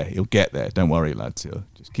get there. Don't worry, lads.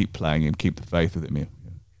 Just keep playing him, keep the faith with him.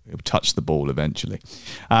 He'll touch the ball eventually.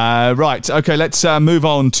 Right, okay, let's move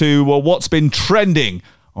on to what's been trending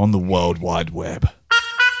on the World Wide Web.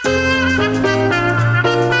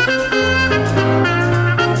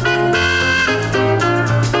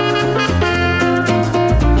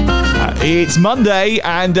 It's Monday,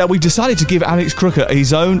 and we decided to give Alex Crocker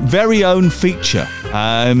his very own feature.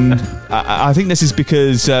 I think this is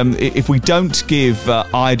because if we don't give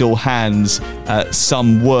idle hands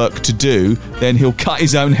some work to do, then he'll cut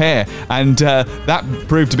his own hair, and that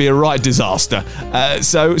proved to be a right disaster.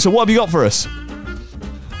 So what have you got for us?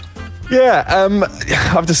 Yeah,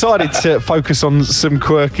 I've decided to focus on some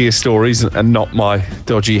quirkier stories and not my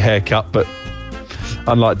dodgy haircut, but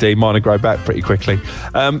unlike Dean, mine will grow back pretty quickly.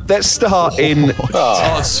 Let's start in...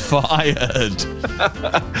 Shots fired.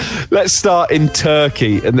 Let's start in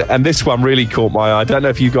Turkey. And this one really caught my eye. I don't know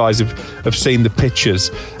if you guys have seen the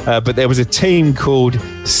pictures, but there was a team called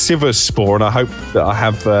Sivasspor, and I hope that I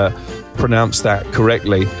have pronounced that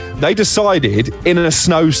correctly. They decided in a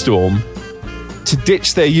snowstorm to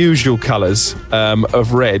ditch their usual colours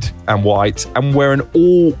of red and white and wear an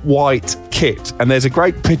all-white kit. And there's a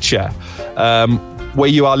great picture where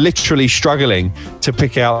you are literally struggling to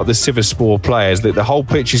pick out the Sivasspor players. The whole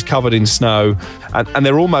pitch is covered in snow and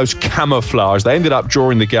they're almost camouflaged. They ended up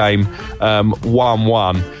drawing the game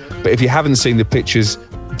 1-1. But if you haven't seen the pictures,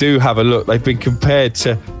 do have a look. They've been compared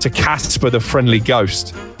to Casper the Friendly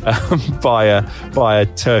Ghost by a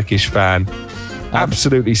Turkish fan.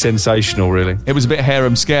 Absolutely sensational, really. It was a bit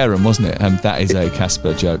harem scarum, wasn't it? That is a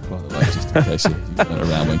Casper joke, by the way, just in case you weren't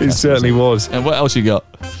around when Casper It certainly was. And what else you got?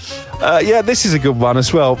 Yeah, this is a good one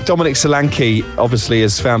as well. Dominic Solanke obviously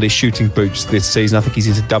has found his shooting boots this season. I think he's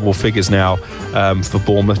into double figures now for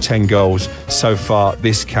Bournemouth, 10 goals so far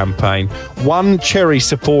this campaign. One Cherry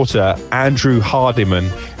supporter, Andrew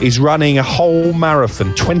Hardiman, is running a whole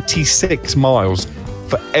marathon, 26 miles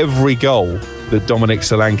for every goal that Dominic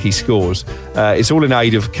Solanke scores. It's all in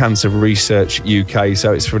aid of Cancer Research UK,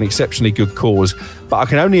 so it's for an exceptionally good cause. But I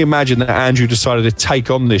can only imagine that Andrew decided to take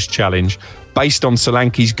on this challenge based on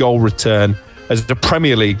Solanke's goal return as a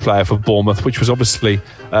Premier League player for Bournemouth, which was obviously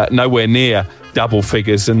nowhere near double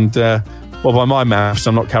figures. And, well, by my maths,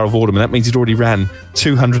 I'm not Carol Vorderman, that means he'd already ran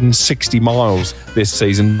 260 miles this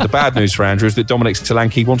season. The bad news for Andrew is that Dominic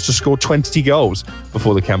Solanke wants to score 20 goals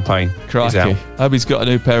before the campaign is out. I hope he's got a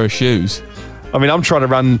new pair of shoes. I mean, I'm trying to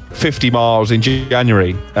run 50 miles in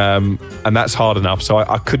January, and that's hard enough. So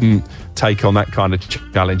I couldn't take on that kind of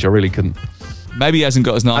challenge. I really couldn't. Maybe he hasn't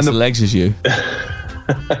got as nice legs as you.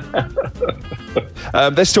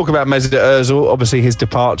 Let's talk about Mesut Ozil. Obviously, his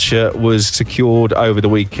departure was secured over the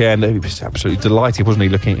weekend. He was absolutely delighted, wasn't he,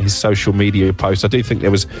 looking at his social media post? I do think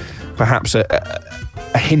there was perhaps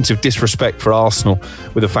a hint of disrespect for Arsenal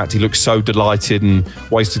with the fact he looked so delighted and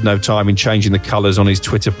wasted no time in changing the colours on his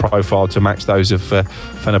Twitter profile to match those of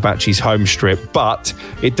Fenerbahce's home strip. But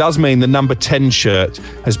it does mean the number 10 shirt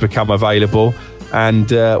has become available.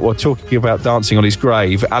 And we're talking about dancing on his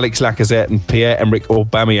grave. Alex Lacazette and Pierre-Emerick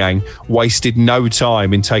Aubameyang wasted no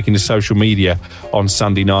time in taking to social media on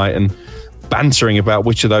Sunday night and bantering about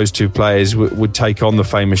which of those two players would take on the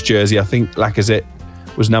famous jersey. I think Lacazette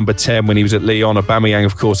was number 10 when he was at Lyon. Aubameyang,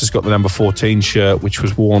 of course, has got the number 14 shirt, which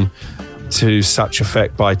was worn to such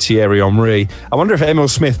effect by Thierry Henry. I wonder if Emil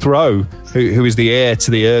Smith-Rowe, who is the heir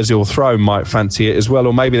to the Ozil throne, might fancy it as well,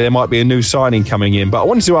 or maybe there might be a new signing coming in. But I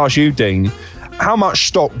wanted to ask you, Dean, how much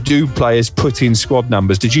stock do players put in squad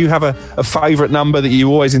numbers? Did you have a favourite number that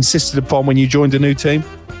you always insisted upon when you joined a new team?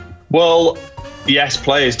 Well, yes,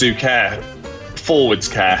 players do care. Forwards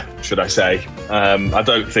care, should I say. I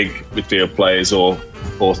don't think midfield players or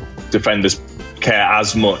defenders care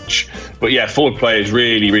as much. But yeah, forward players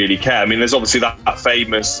really, really care. I mean, there's obviously that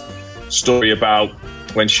famous story about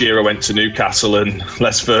when Shearer went to Newcastle and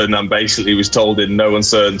Les Ferdinand basically was told in no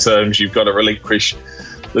uncertain terms, you've got to relinquish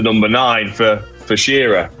the number 9 for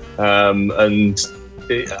Shearer. When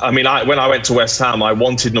I went to West Ham, I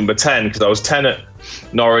wanted number 10 because I was 10 at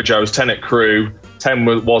Norwich, I was 10 at Crewe.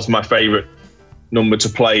 10 was my favourite number to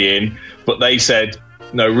play in, but they said,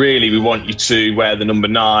 no, really, we want you to wear the number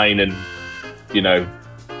 9 and, you know,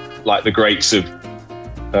 like the greats of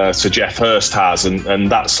Sir Geoff Hurst has,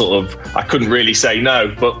 and that sort of, I couldn't really say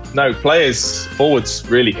no, but no, players, forwards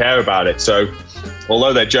really care about it. So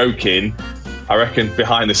although they're joking, I reckon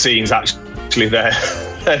behind the scenes, actually, they're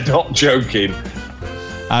not joking.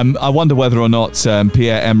 I wonder whether or not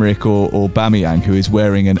Pierre-Emerick or Aubameyang, who is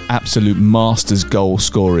wearing an absolute master's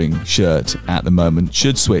goal-scoring shirt at the moment,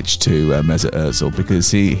 should switch to Mesut Ozil, because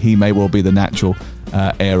he may well be the natural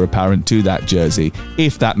heir apparent to that jersey,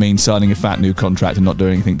 if that means signing a fat new contract and not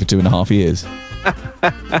doing anything for 2.5 years.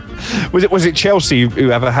 Was it Chelsea who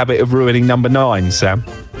have a habit of ruining number 9, Sam?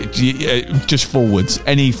 Just forwards,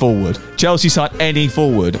 any forward. Chelsea signed any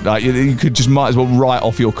forward. Like, you could just might as well write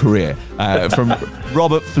off your career. From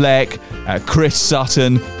Robert Fleck, Chris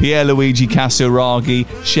Sutton, Pierluigi Casiraghi,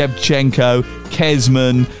 Shevchenko,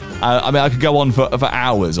 Kezman. I could go on for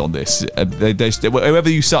hours on this. Whoever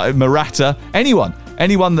you sign, Morata, anyone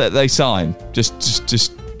that they sign,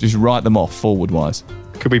 just write them off forward wise.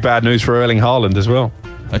 Could be bad news for Erling Haaland as well.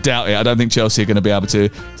 I doubt it. I don't think Chelsea are going to be able to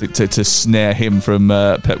snare him from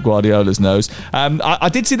Pep Guardiola's nose. I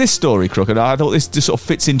did see this story, Crook, and I thought this just sort of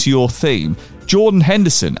fits into your theme. Jordan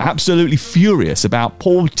Henderson absolutely furious about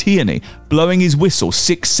Paul Tierney blowing his whistle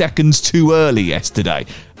 6 seconds too early yesterday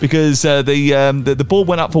because the ball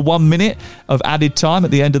went up for 1 minute of added time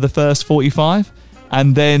at the end of the first 45,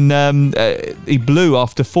 and then he blew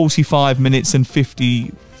after 45 minutes and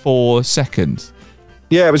 54 seconds.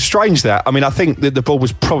 Yeah, it was strange that. I mean, I think that the ball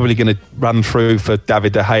was probably going to run through for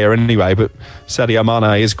David De Gea anyway, but Sadio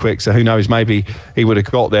Mane is quick, so who knows, maybe he would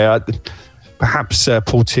have got there. Perhaps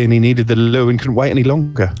Paul Tierney needed the loo and couldn't wait any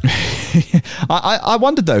longer. I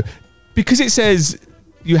wondered, though, because it says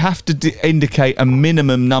you have to indicate a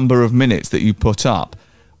minimum number of minutes that you put up.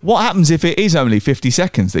 What happens if it is only 50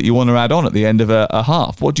 seconds that you want to add on at the end of a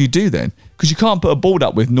half? What do you do then? Because you can't put a board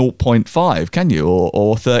up with 0.5, can you,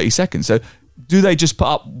 or 30 seconds? So do they just put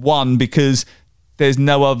up 1 because there's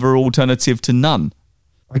no other alternative to none?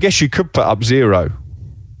 I guess you could put up 0.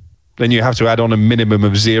 Then you have to add on a minimum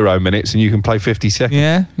of 0 minutes, and you can play 50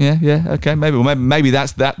 seconds. Yeah. Okay, maybe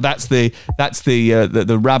that's the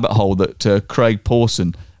rabbit hole that Craig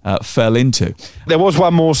Pawson fell into. There was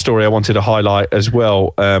one more story I wanted to highlight as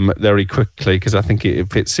well, very quickly, because I think it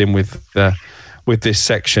fits in with this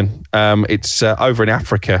section. It's over in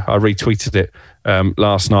Africa. I retweeted it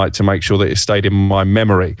last night to make sure that it stayed in my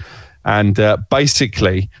memory. And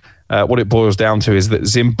basically, what it boils down to is that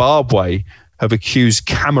Zimbabwe have accused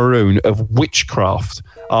Cameroon of witchcraft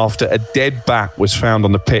after a dead bat was found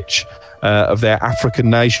on the pitch of their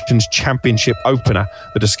African Nations Championship opener.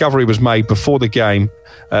 The discovery was made before the game,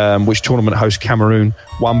 which tournament host Cameroon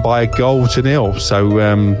won by 1-0. So,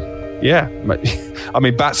 yeah, I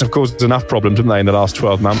mean, bats have caused enough problems, haven't they, in the last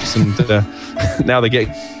 12 months? And now they get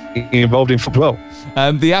involved in football.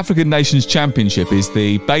 The African Nations Championship is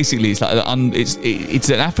it's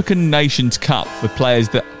an African Nations Cup for players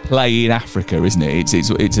that play in Africa, isn't it?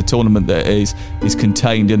 It's a tournament that is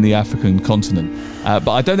contained in the African continent. But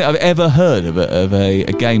I don't think I've ever heard of a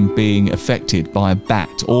game being affected by a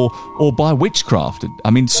bat or by witchcraft.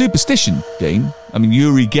 I mean, superstition, Dean. I mean,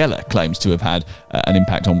 Uri Geller claims to have had an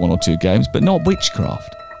impact on 1 or 2 games, but not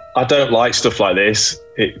witchcraft. I don't like stuff like this.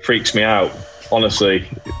 It freaks me out, honestly.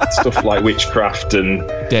 Stuff like witchcraft and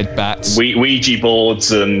dead bats, Ouija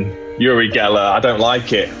boards and Uri Geller. I don't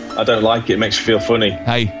like it. It makes you feel funny.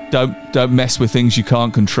 Hey, don't mess with things you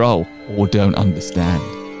can't control or don't understand.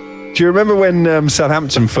 Do you remember when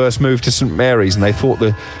Southampton first moved to St Mary's and they thought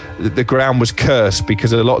the ground was cursed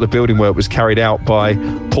because a lot of the building work was carried out by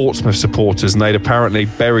Portsmouth supporters and they'd apparently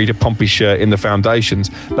buried a Pompey shirt in the foundations?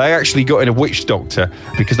 They actually got in a witch doctor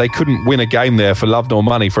because they couldn't win a game there for love nor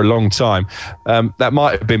money for a long time. That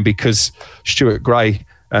might have been because Stuart Gray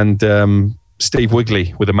and Steve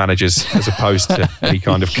Wigley were the managers as opposed to any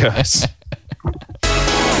kind of curse.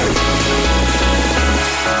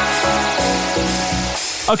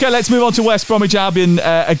 Okay, let's move on to West Bromwich Albion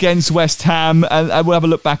against West Ham, and we'll have a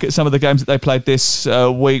look back at some of the games that they played this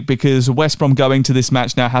week, because West Brom going to this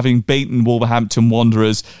match now having beaten Wolverhampton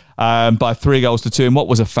Wanderers by 3-2 in what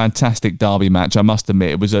was a fantastic derby match, I must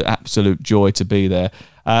admit. It was an absolute joy to be there.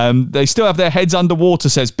 They still have their heads underwater,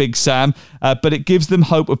 says Big Sam, but it gives them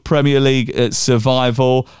hope of Premier League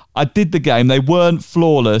survival. I did the game. They weren't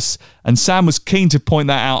flawless, and Sam was keen to point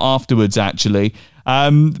that out afterwards, actually.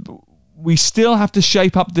 We still have to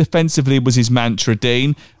shape up defensively, was his mantra,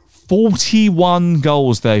 Dean. 41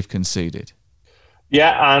 goals they've conceded.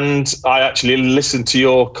 Yeah, and I actually listened to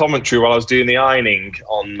your commentary while I was doing the ironing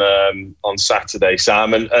on Saturday,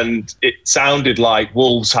 Sam, and it sounded like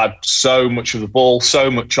Wolves had so much of the ball,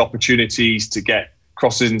 so much opportunities to get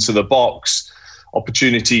crosses into the box,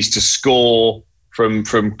 opportunities to score from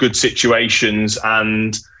good situations,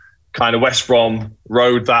 and kind of West Brom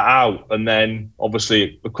rode that out. And then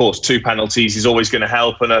obviously, of course, 2 penalties is always going to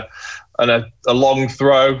help, and a long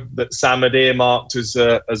throw that Sam had earmarked as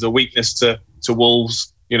a weakness to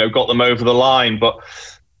Wolves, got them over the line. But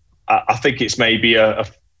I think it's maybe I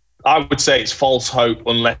would say it's false hope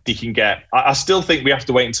unless he can get. I still think we have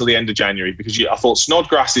to wait until the end of January, because I thought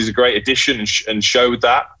Snodgrass is a great addition and showed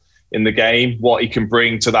that in the game, what he can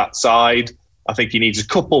bring to that side. I think he needs a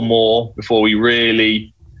couple more before we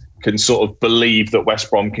really can sort of believe that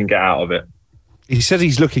West Brom can get out of it. He said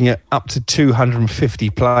he's looking at up to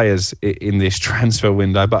 250 players in this transfer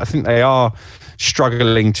window, but I think they are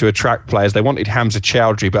struggling to attract players. They wanted Hamza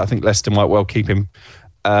Chowdhury, but I think Leicester might well keep him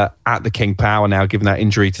at the King Power now, given that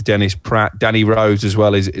injury to Dennis Pratt. Danny Rose as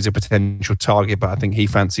well is a potential target, but I think he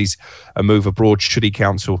fancies a move abroad should he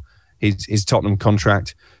cancel his Tottenham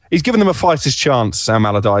contract. He's given them a fighter's chance, Sam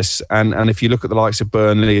Allardyce, and if you look at the likes of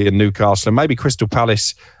Burnley and Newcastle and maybe Crystal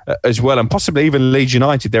Palace as well, and possibly even Leeds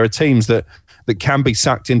United, there are teams that can be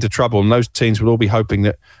sucked into trouble, and those teams will all be hoping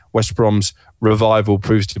that West Brom's revival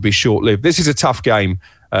proves to be short-lived. This is a tough game,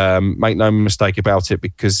 make no mistake about it,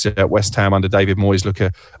 because West Ham under David Moyes look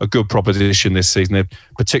a good proposition this season. They're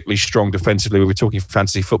particularly strong defensively. We were talking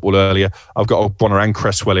fantasy football earlier. I've got Bonner and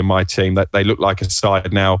Cresswell in my team. That they look like a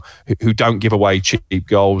side now who don't give away cheap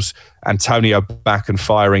goals. Antonio back and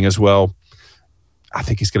firing as well. I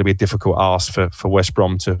think it's going to be a difficult ask for West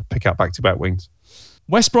Brom to pick up back-to-back wins.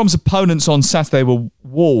 West Brom's opponents on Saturday were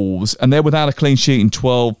Wolves, and they're without a clean sheet in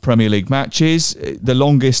 12 Premier League matches, the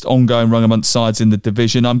longest ongoing run amongst sides in the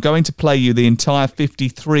division. I'm going to play you the entire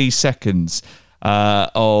 53 seconds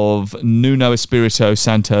of Nuno Espirito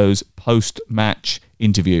Santo's post-match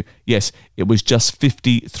interview. Yes, it was just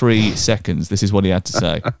 53 seconds. This is what he had to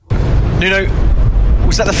say. Nuno,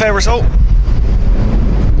 was that the fair result?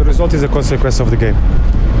 The result is a consequence of the game.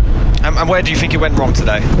 And where do you think it went wrong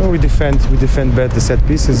today? No, we defend bad the set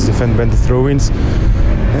pieces, defend bad the throw-ins,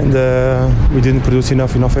 and we didn't produce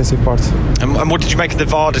enough in offensive parts. And what did you make of the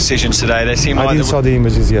VAR decisions today? They seem like I didn't saw the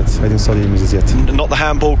images yet. Not the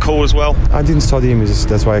handball call as well? I didn't saw the images.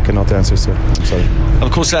 That's why I cannot answer, sir. I'm sorry. And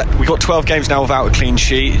of course, we've got 12 games now without a clean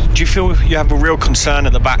sheet. Do you feel you have a real concern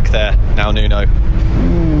at the back there now, Nuno?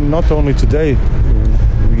 Not only today.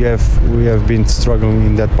 We have been struggling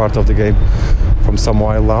in that part of the game from some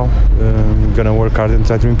while now. We're going to work hard and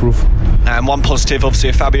try to improve. And one positive,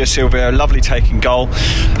 obviously, Fabio Silva, a lovely taking goal.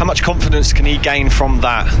 How much confidence can he gain from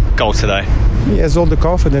that goal today? He has all the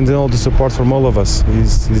confidence and all the support from all of us.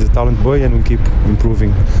 He's a talent boy, and we keep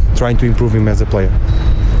trying to improve him as a player.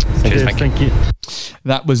 Thank you.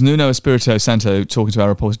 That was Nuno Espirito Santo talking to our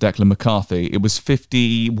reporter Declan McCarthy. It was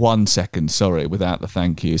 51 seconds, sorry, without the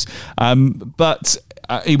thank yous. But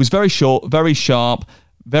He was very short, very sharp,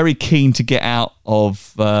 very keen to get out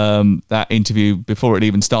of that interview before it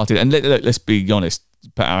even started. And let's be honest,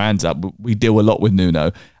 put our hands up. We deal a lot with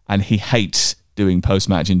Nuno, and he hates doing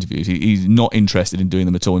post-match interviews. He's not interested in doing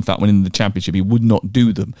them at all. In fact, when in the Championship, he would not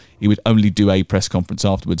do them. He would only do a press conference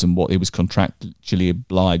afterwards and what he was contractually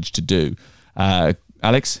obliged to do.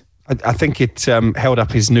 Alex? I think it held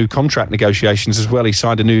up his new contract negotiations as well. He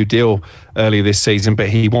signed a new deal earlier this season, but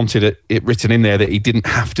he wanted it written in there that he didn't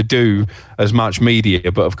have to do as much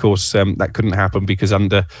media. But of course, that couldn't happen because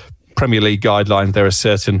under Premier League guidelines, there are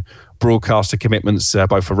certain broadcaster commitments,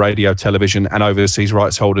 both for radio, television and overseas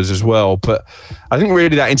rights holders as well. But I think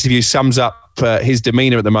really that interview sums up his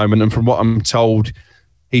demeanour at the moment. And from what I'm told,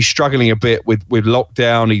 he's struggling a bit with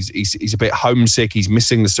lockdown. He's a bit homesick. He's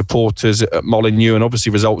missing the supporters at Molineux, and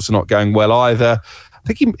obviously results are not going well either.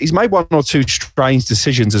 I think he's made one or two strange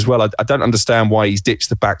decisions as well. I don't understand why he's ditched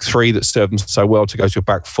the back three that served him so well to go to a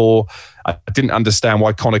back four. I didn't understand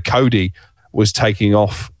why Conor Coady was taking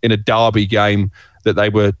off in a derby game that they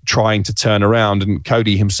were trying to turn around, and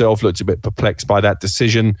Coady himself looked a bit perplexed by that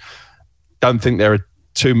decision. Don't think there are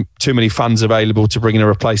too many funds available to bring in a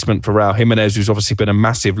replacement for Raul Jimenez, who's obviously been a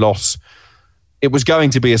massive loss. It was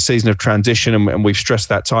going to be a season of transition, and we've stressed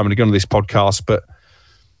that time and again on this podcast, but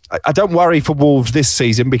I don't worry for Wolves this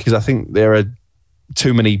season because I think there are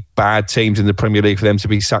too many bad teams in the Premier League for them to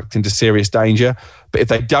be sucked into serious danger. But if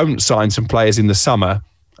they don't sign some players in the summer,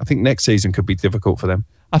 I think next season could be difficult for them.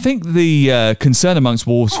 I think the concern amongst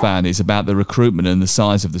Wolves fans is about the recruitment and the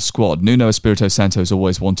size of the squad. Nuno Espirito Santo has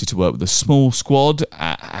always wanted to work with a small squad,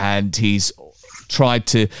 and he's tried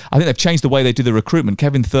to... I think they've changed the way they do the recruitment.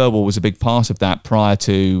 Kevin Thirlwall was a big part of that prior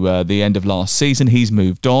to the end of last season. He's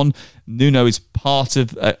moved on. Nuno is part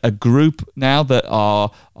of a group now that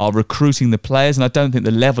are recruiting the players, and I don't think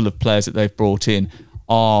the level of players that they've brought in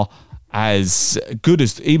are as good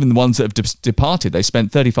as even the ones that have departed. They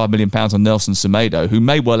spent £35 million on Nelson Semedo, who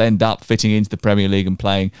may well end up fitting into the Premier League and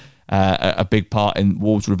playing a big part in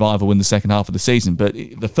Wolves' revival in the second half of the season. But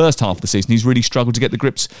the first half of the season, he's really struggled to get the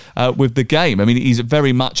grips with the game. I mean, he's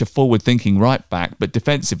very much a forward-thinking right back, but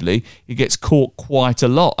defensively, he gets caught quite a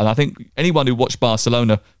lot. And I think anyone who watched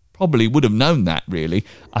Barcelona probably would have known that, really.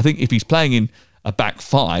 I think if he's playing in a back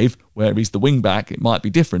five, where he's the wing back, it might be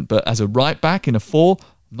different. But as a right back in a four,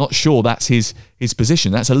 not sure that's his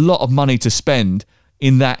position. That's a lot of money to spend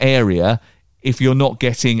in that area if you're not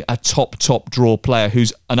getting a top draw player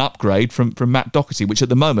who's an upgrade from Matt Doherty, which at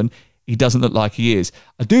the moment he doesn't look like he is.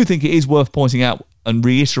 I do think it is worth pointing out and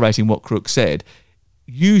reiterating what Crook said.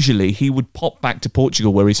 Usually he would pop back to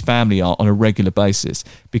Portugal where his family are on a regular basis.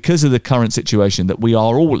 Because of the current situation that we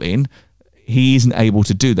are all in, he isn't able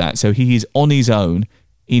to do that. So he is on his own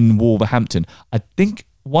in Wolverhampton. I think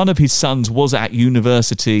one of his sons was at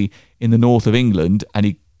university in the north of England and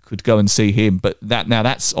he could go and see him, but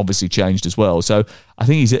that's obviously changed as well. So I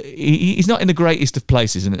think he's not in the greatest of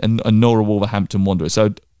places, and nor are Wolverhampton Wanderers.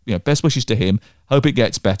 So best wishes to him. Hope it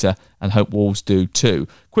gets better, and hope Wolves do too.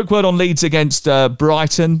 Quick word on Leeds against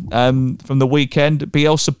Brighton from the weekend.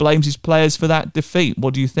 Bielsa blames his players for that defeat.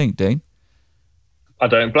 What do you think, Dean? I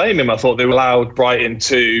don't blame him. I thought they allowed Brighton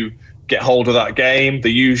to get hold of that game.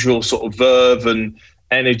 The usual sort of verve and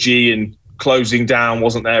energy and closing down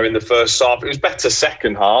wasn't there in the first half. It was better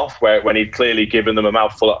second half when he'd clearly given them a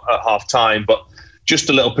mouthful at half time, but just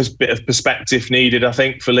a little bit of perspective needed, I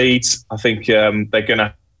think, for Leeds. I think they're going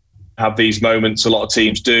to have these moments. A lot of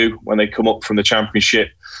teams do when they come up from the Championship.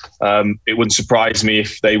 It wouldn't surprise me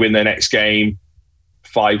if they win their next game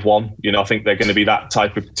 5-1. I think they're going to be that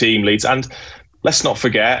type of team, Leeds. And let's not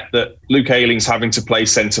forget that Luke Ayling's having to play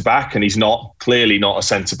centre-back, and he's clearly not a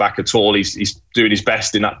centre-back at all. He's doing his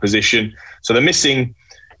best in that position. So they're missing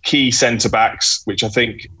key centre-backs, which I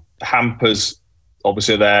think hampers,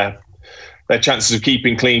 obviously, their chances of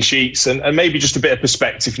keeping clean sheets, and maybe just a bit of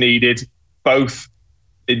perspective needed, both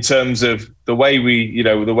in terms of the way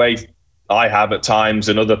the way I have at times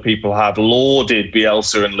and other people have lauded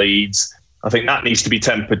Bielsa and Leeds. I think that needs to be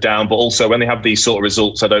tempered down, but also when they have these sort of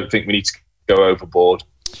results, I don't think we need to go overboard.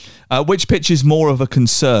 Which pitch is more of a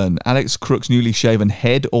concern, Alex Crook's newly shaven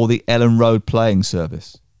head or the Ellen Road playing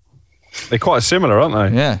service? They're quite similar,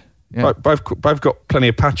 aren't they? Yeah. Both got plenty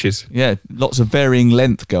of patches. Yeah, lots of varying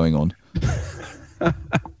length going on.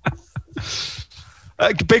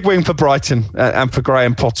 Big win for Brighton and for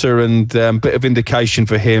Graham Potter, and bit of indication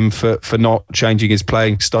for him for not changing his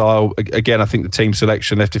playing style. Again, I think the team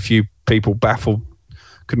selection left a few people baffled.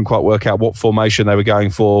 Couldn't quite work out what formation they were going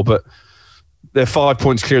for, but they're 5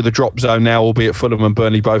 points clear of the drop zone now, albeit Fulham and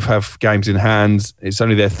Burnley both have games in hand. It's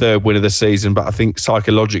only their third win of the season, but I think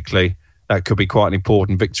psychologically that could be quite an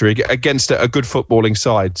important victory against a good footballing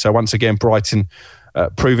side. So once again, Brighton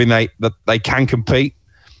proving that they can compete.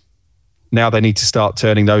 Now they need to start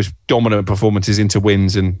turning those dominant performances into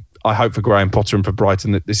wins, and I hope for Graham Potter and for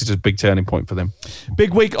Brighton that this is a big turning point for them.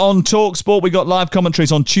 Big week on TalkSport. We got live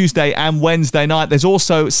commentaries on Tuesday and Wednesday night. There's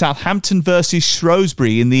also Southampton versus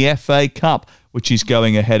Shrewsbury in the FA Cup, which is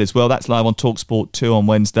going ahead as well. That's live on TalkSport 2 on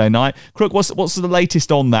Wednesday night. Crook, what's the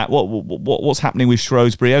latest on that? What's happening with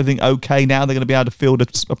Shrewsbury? Everything okay now? They're going to be able to field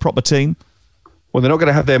a proper team? Well, they're not going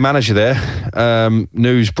to have their manager there.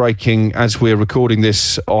 News breaking as we're recording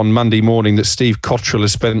this on Monday morning that Steve Cottrell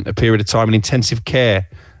has spent a period of time in intensive care,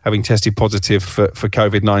 having tested positive for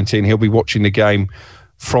COVID-19. He'll be watching the game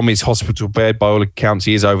from his hospital bed. By all accounts,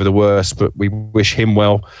 he is over the worst, but we wish him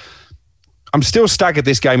well. I'm still staggered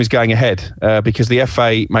this game is going ahead because the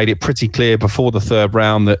FA made it pretty clear before the third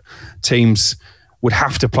round that teams would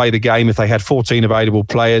have to play the game if they had 14 available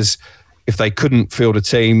players. If they couldn't field a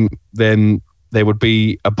team, then there would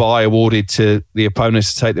be a bye awarded to the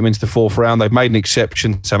opponents to take them into the fourth round. They've made an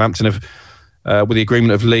exception. Southampton have, with the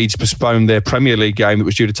agreement of Leeds, postponed their Premier League game that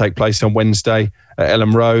was due to take place on Wednesday at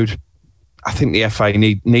Elland Road. I think the FA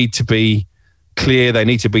need to be clear. They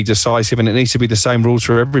need to be decisive, and it needs to be the same rules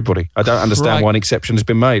for everybody. I don't understand why an exception has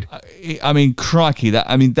been made. I mean, crikey,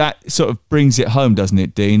 that sort of brings it home, doesn't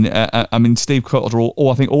it, Dean? I mean, Steve Cottrell,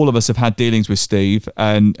 I think all of us have had dealings with Steve,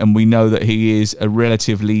 and we know that he is a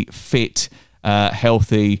relatively fit,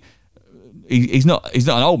 healthy. He's not an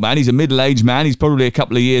old man. He's a middle-aged man. He's probably a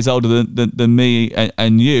couple of years older than me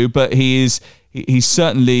and you, but he's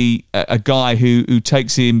certainly a guy who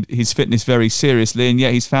takes his fitness very seriously, and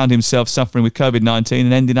yet he's found himself suffering with COVID-19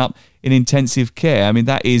 and ending up in intensive care. I mean,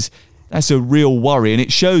 that's a real worry, and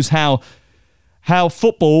it shows how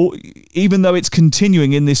football, even though it's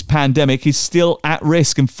continuing in this pandemic, is still at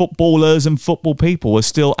risk, and footballers and football people are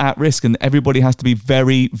still at risk, and everybody has to be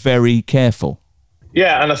very, very careful.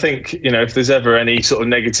 Yeah, and I think, if there's ever any sort of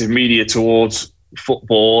negative media towards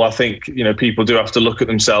football, I think, people do have to look at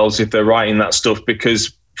themselves if they're writing that stuff,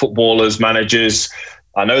 because footballers, managers,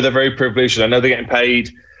 I know they're very privileged, I know they're getting paid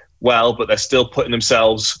well, but they're still putting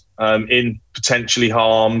themselves in potentially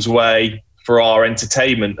harm's way for our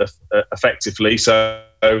entertainment effectively. So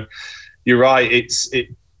you're right, it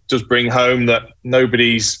does bring home that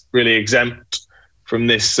nobody's really exempt from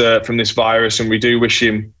this virus, and we do wish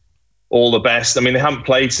him all the best. I mean, they haven't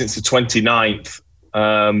played since the 29th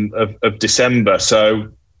of December, so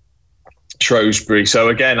Shrewsbury. So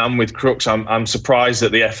again, I'm with Crooks. I'm surprised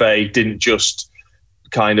that the FA didn't just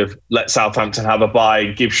kind of let Southampton have a bye,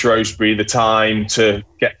 give Shrewsbury the time to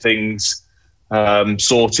get things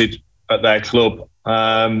sorted at their club.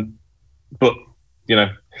 But,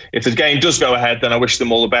 if the game does go ahead, then I wish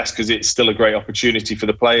them all the best, because it's still a great opportunity for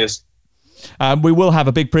the players. We will have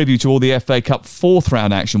a big preview to all the FA Cup fourth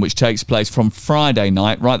round action, which takes place from Friday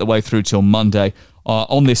night right the way through till Monday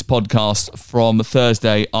on this podcast from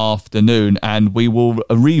Thursday afternoon. And we will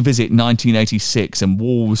revisit 1986 and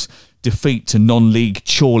Wolves' defeat to non-league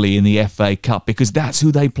Chorley in the FA Cup, because that's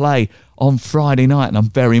who they play on Friday night, and I'm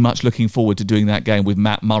very much looking forward to doing that game with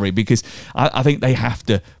Matt Murray, because I think they have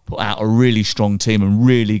to put out a really strong team and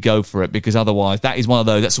really go for it, because otherwise that is one of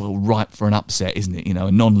those that's sort of ripe for an upset, isn't it?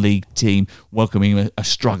 A non-league team welcoming a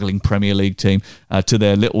struggling Premier League team to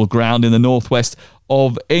their little ground in the northwest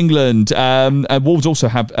of England. And Wolves also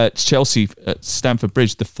have Chelsea at Stamford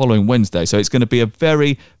Bridge the following Wednesday, so it's going to be a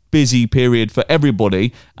very busy period for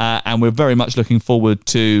everybody, and we're very much looking forward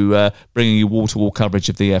to bringing you wall-to-wall coverage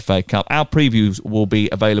of the FA Cup. Our previews will be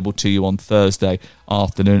available to you on Thursday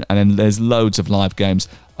afternoon, and then there's loads of live games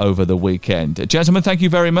over the weekend. Gentlemen, thank you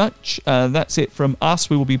very much. That's it from us.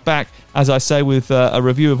 We will be back, as I say, with a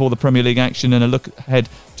review of all the Premier League action and a look ahead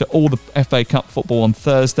to all the FA Cup football on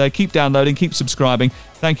Thursday. Keep downloading, keep subscribing.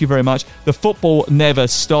 Thank you very much. The football never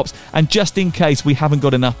stops. And just in case we haven't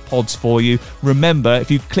got enough pods for you, remember, if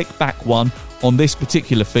you click back one on this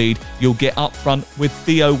particular feed, you'll get upfront with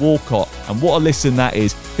Theo Walcott. And what a listen that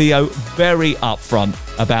is. Theo very upfront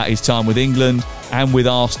about his time with England and with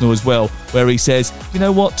Arsenal as well, where he says, you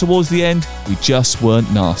know what, towards the end, we just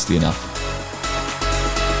weren't nasty enough.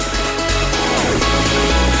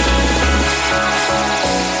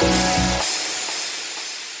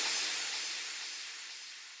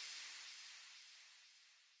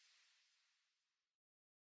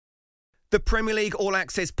 The Premier League All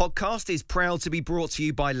Access podcast is proud to be brought to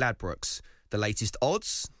you by Ladbrokes. The latest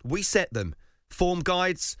odds, we set them. Form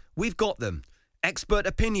guides, we've got them. Expert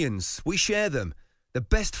opinions, we share them. The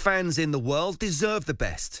best fans in the world deserve the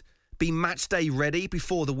best. Be matchday ready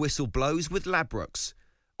before the whistle blows with Ladbrokes.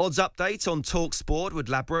 Odds update on TalkSport with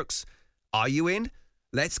Ladbrokes. Are you in?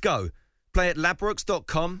 Let's go. Play at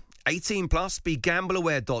ladbrokes.com. 18 plus.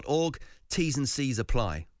 BeGambleAware.org. T's and C's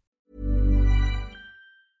apply.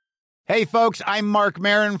 Hey, folks, I'm Mark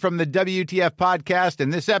Maron from the WTF Podcast,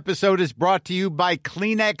 and this episode is brought to you by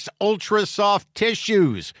Kleenex Ultra Soft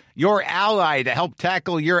Tissues, your ally to help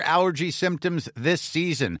tackle your allergy symptoms this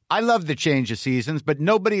season. I love the change of seasons, but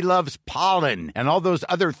nobody loves pollen and all those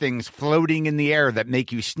other things floating in the air that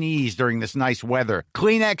make you sneeze during this nice weather.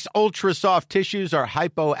 Kleenex Ultra Soft Tissues are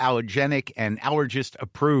hypoallergenic and allergist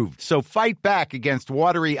approved, so fight back against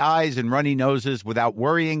watery eyes and runny noses without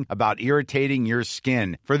worrying about irritating your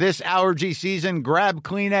skin. For this allergy season, grab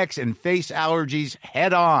Kleenex and face allergies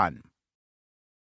head on.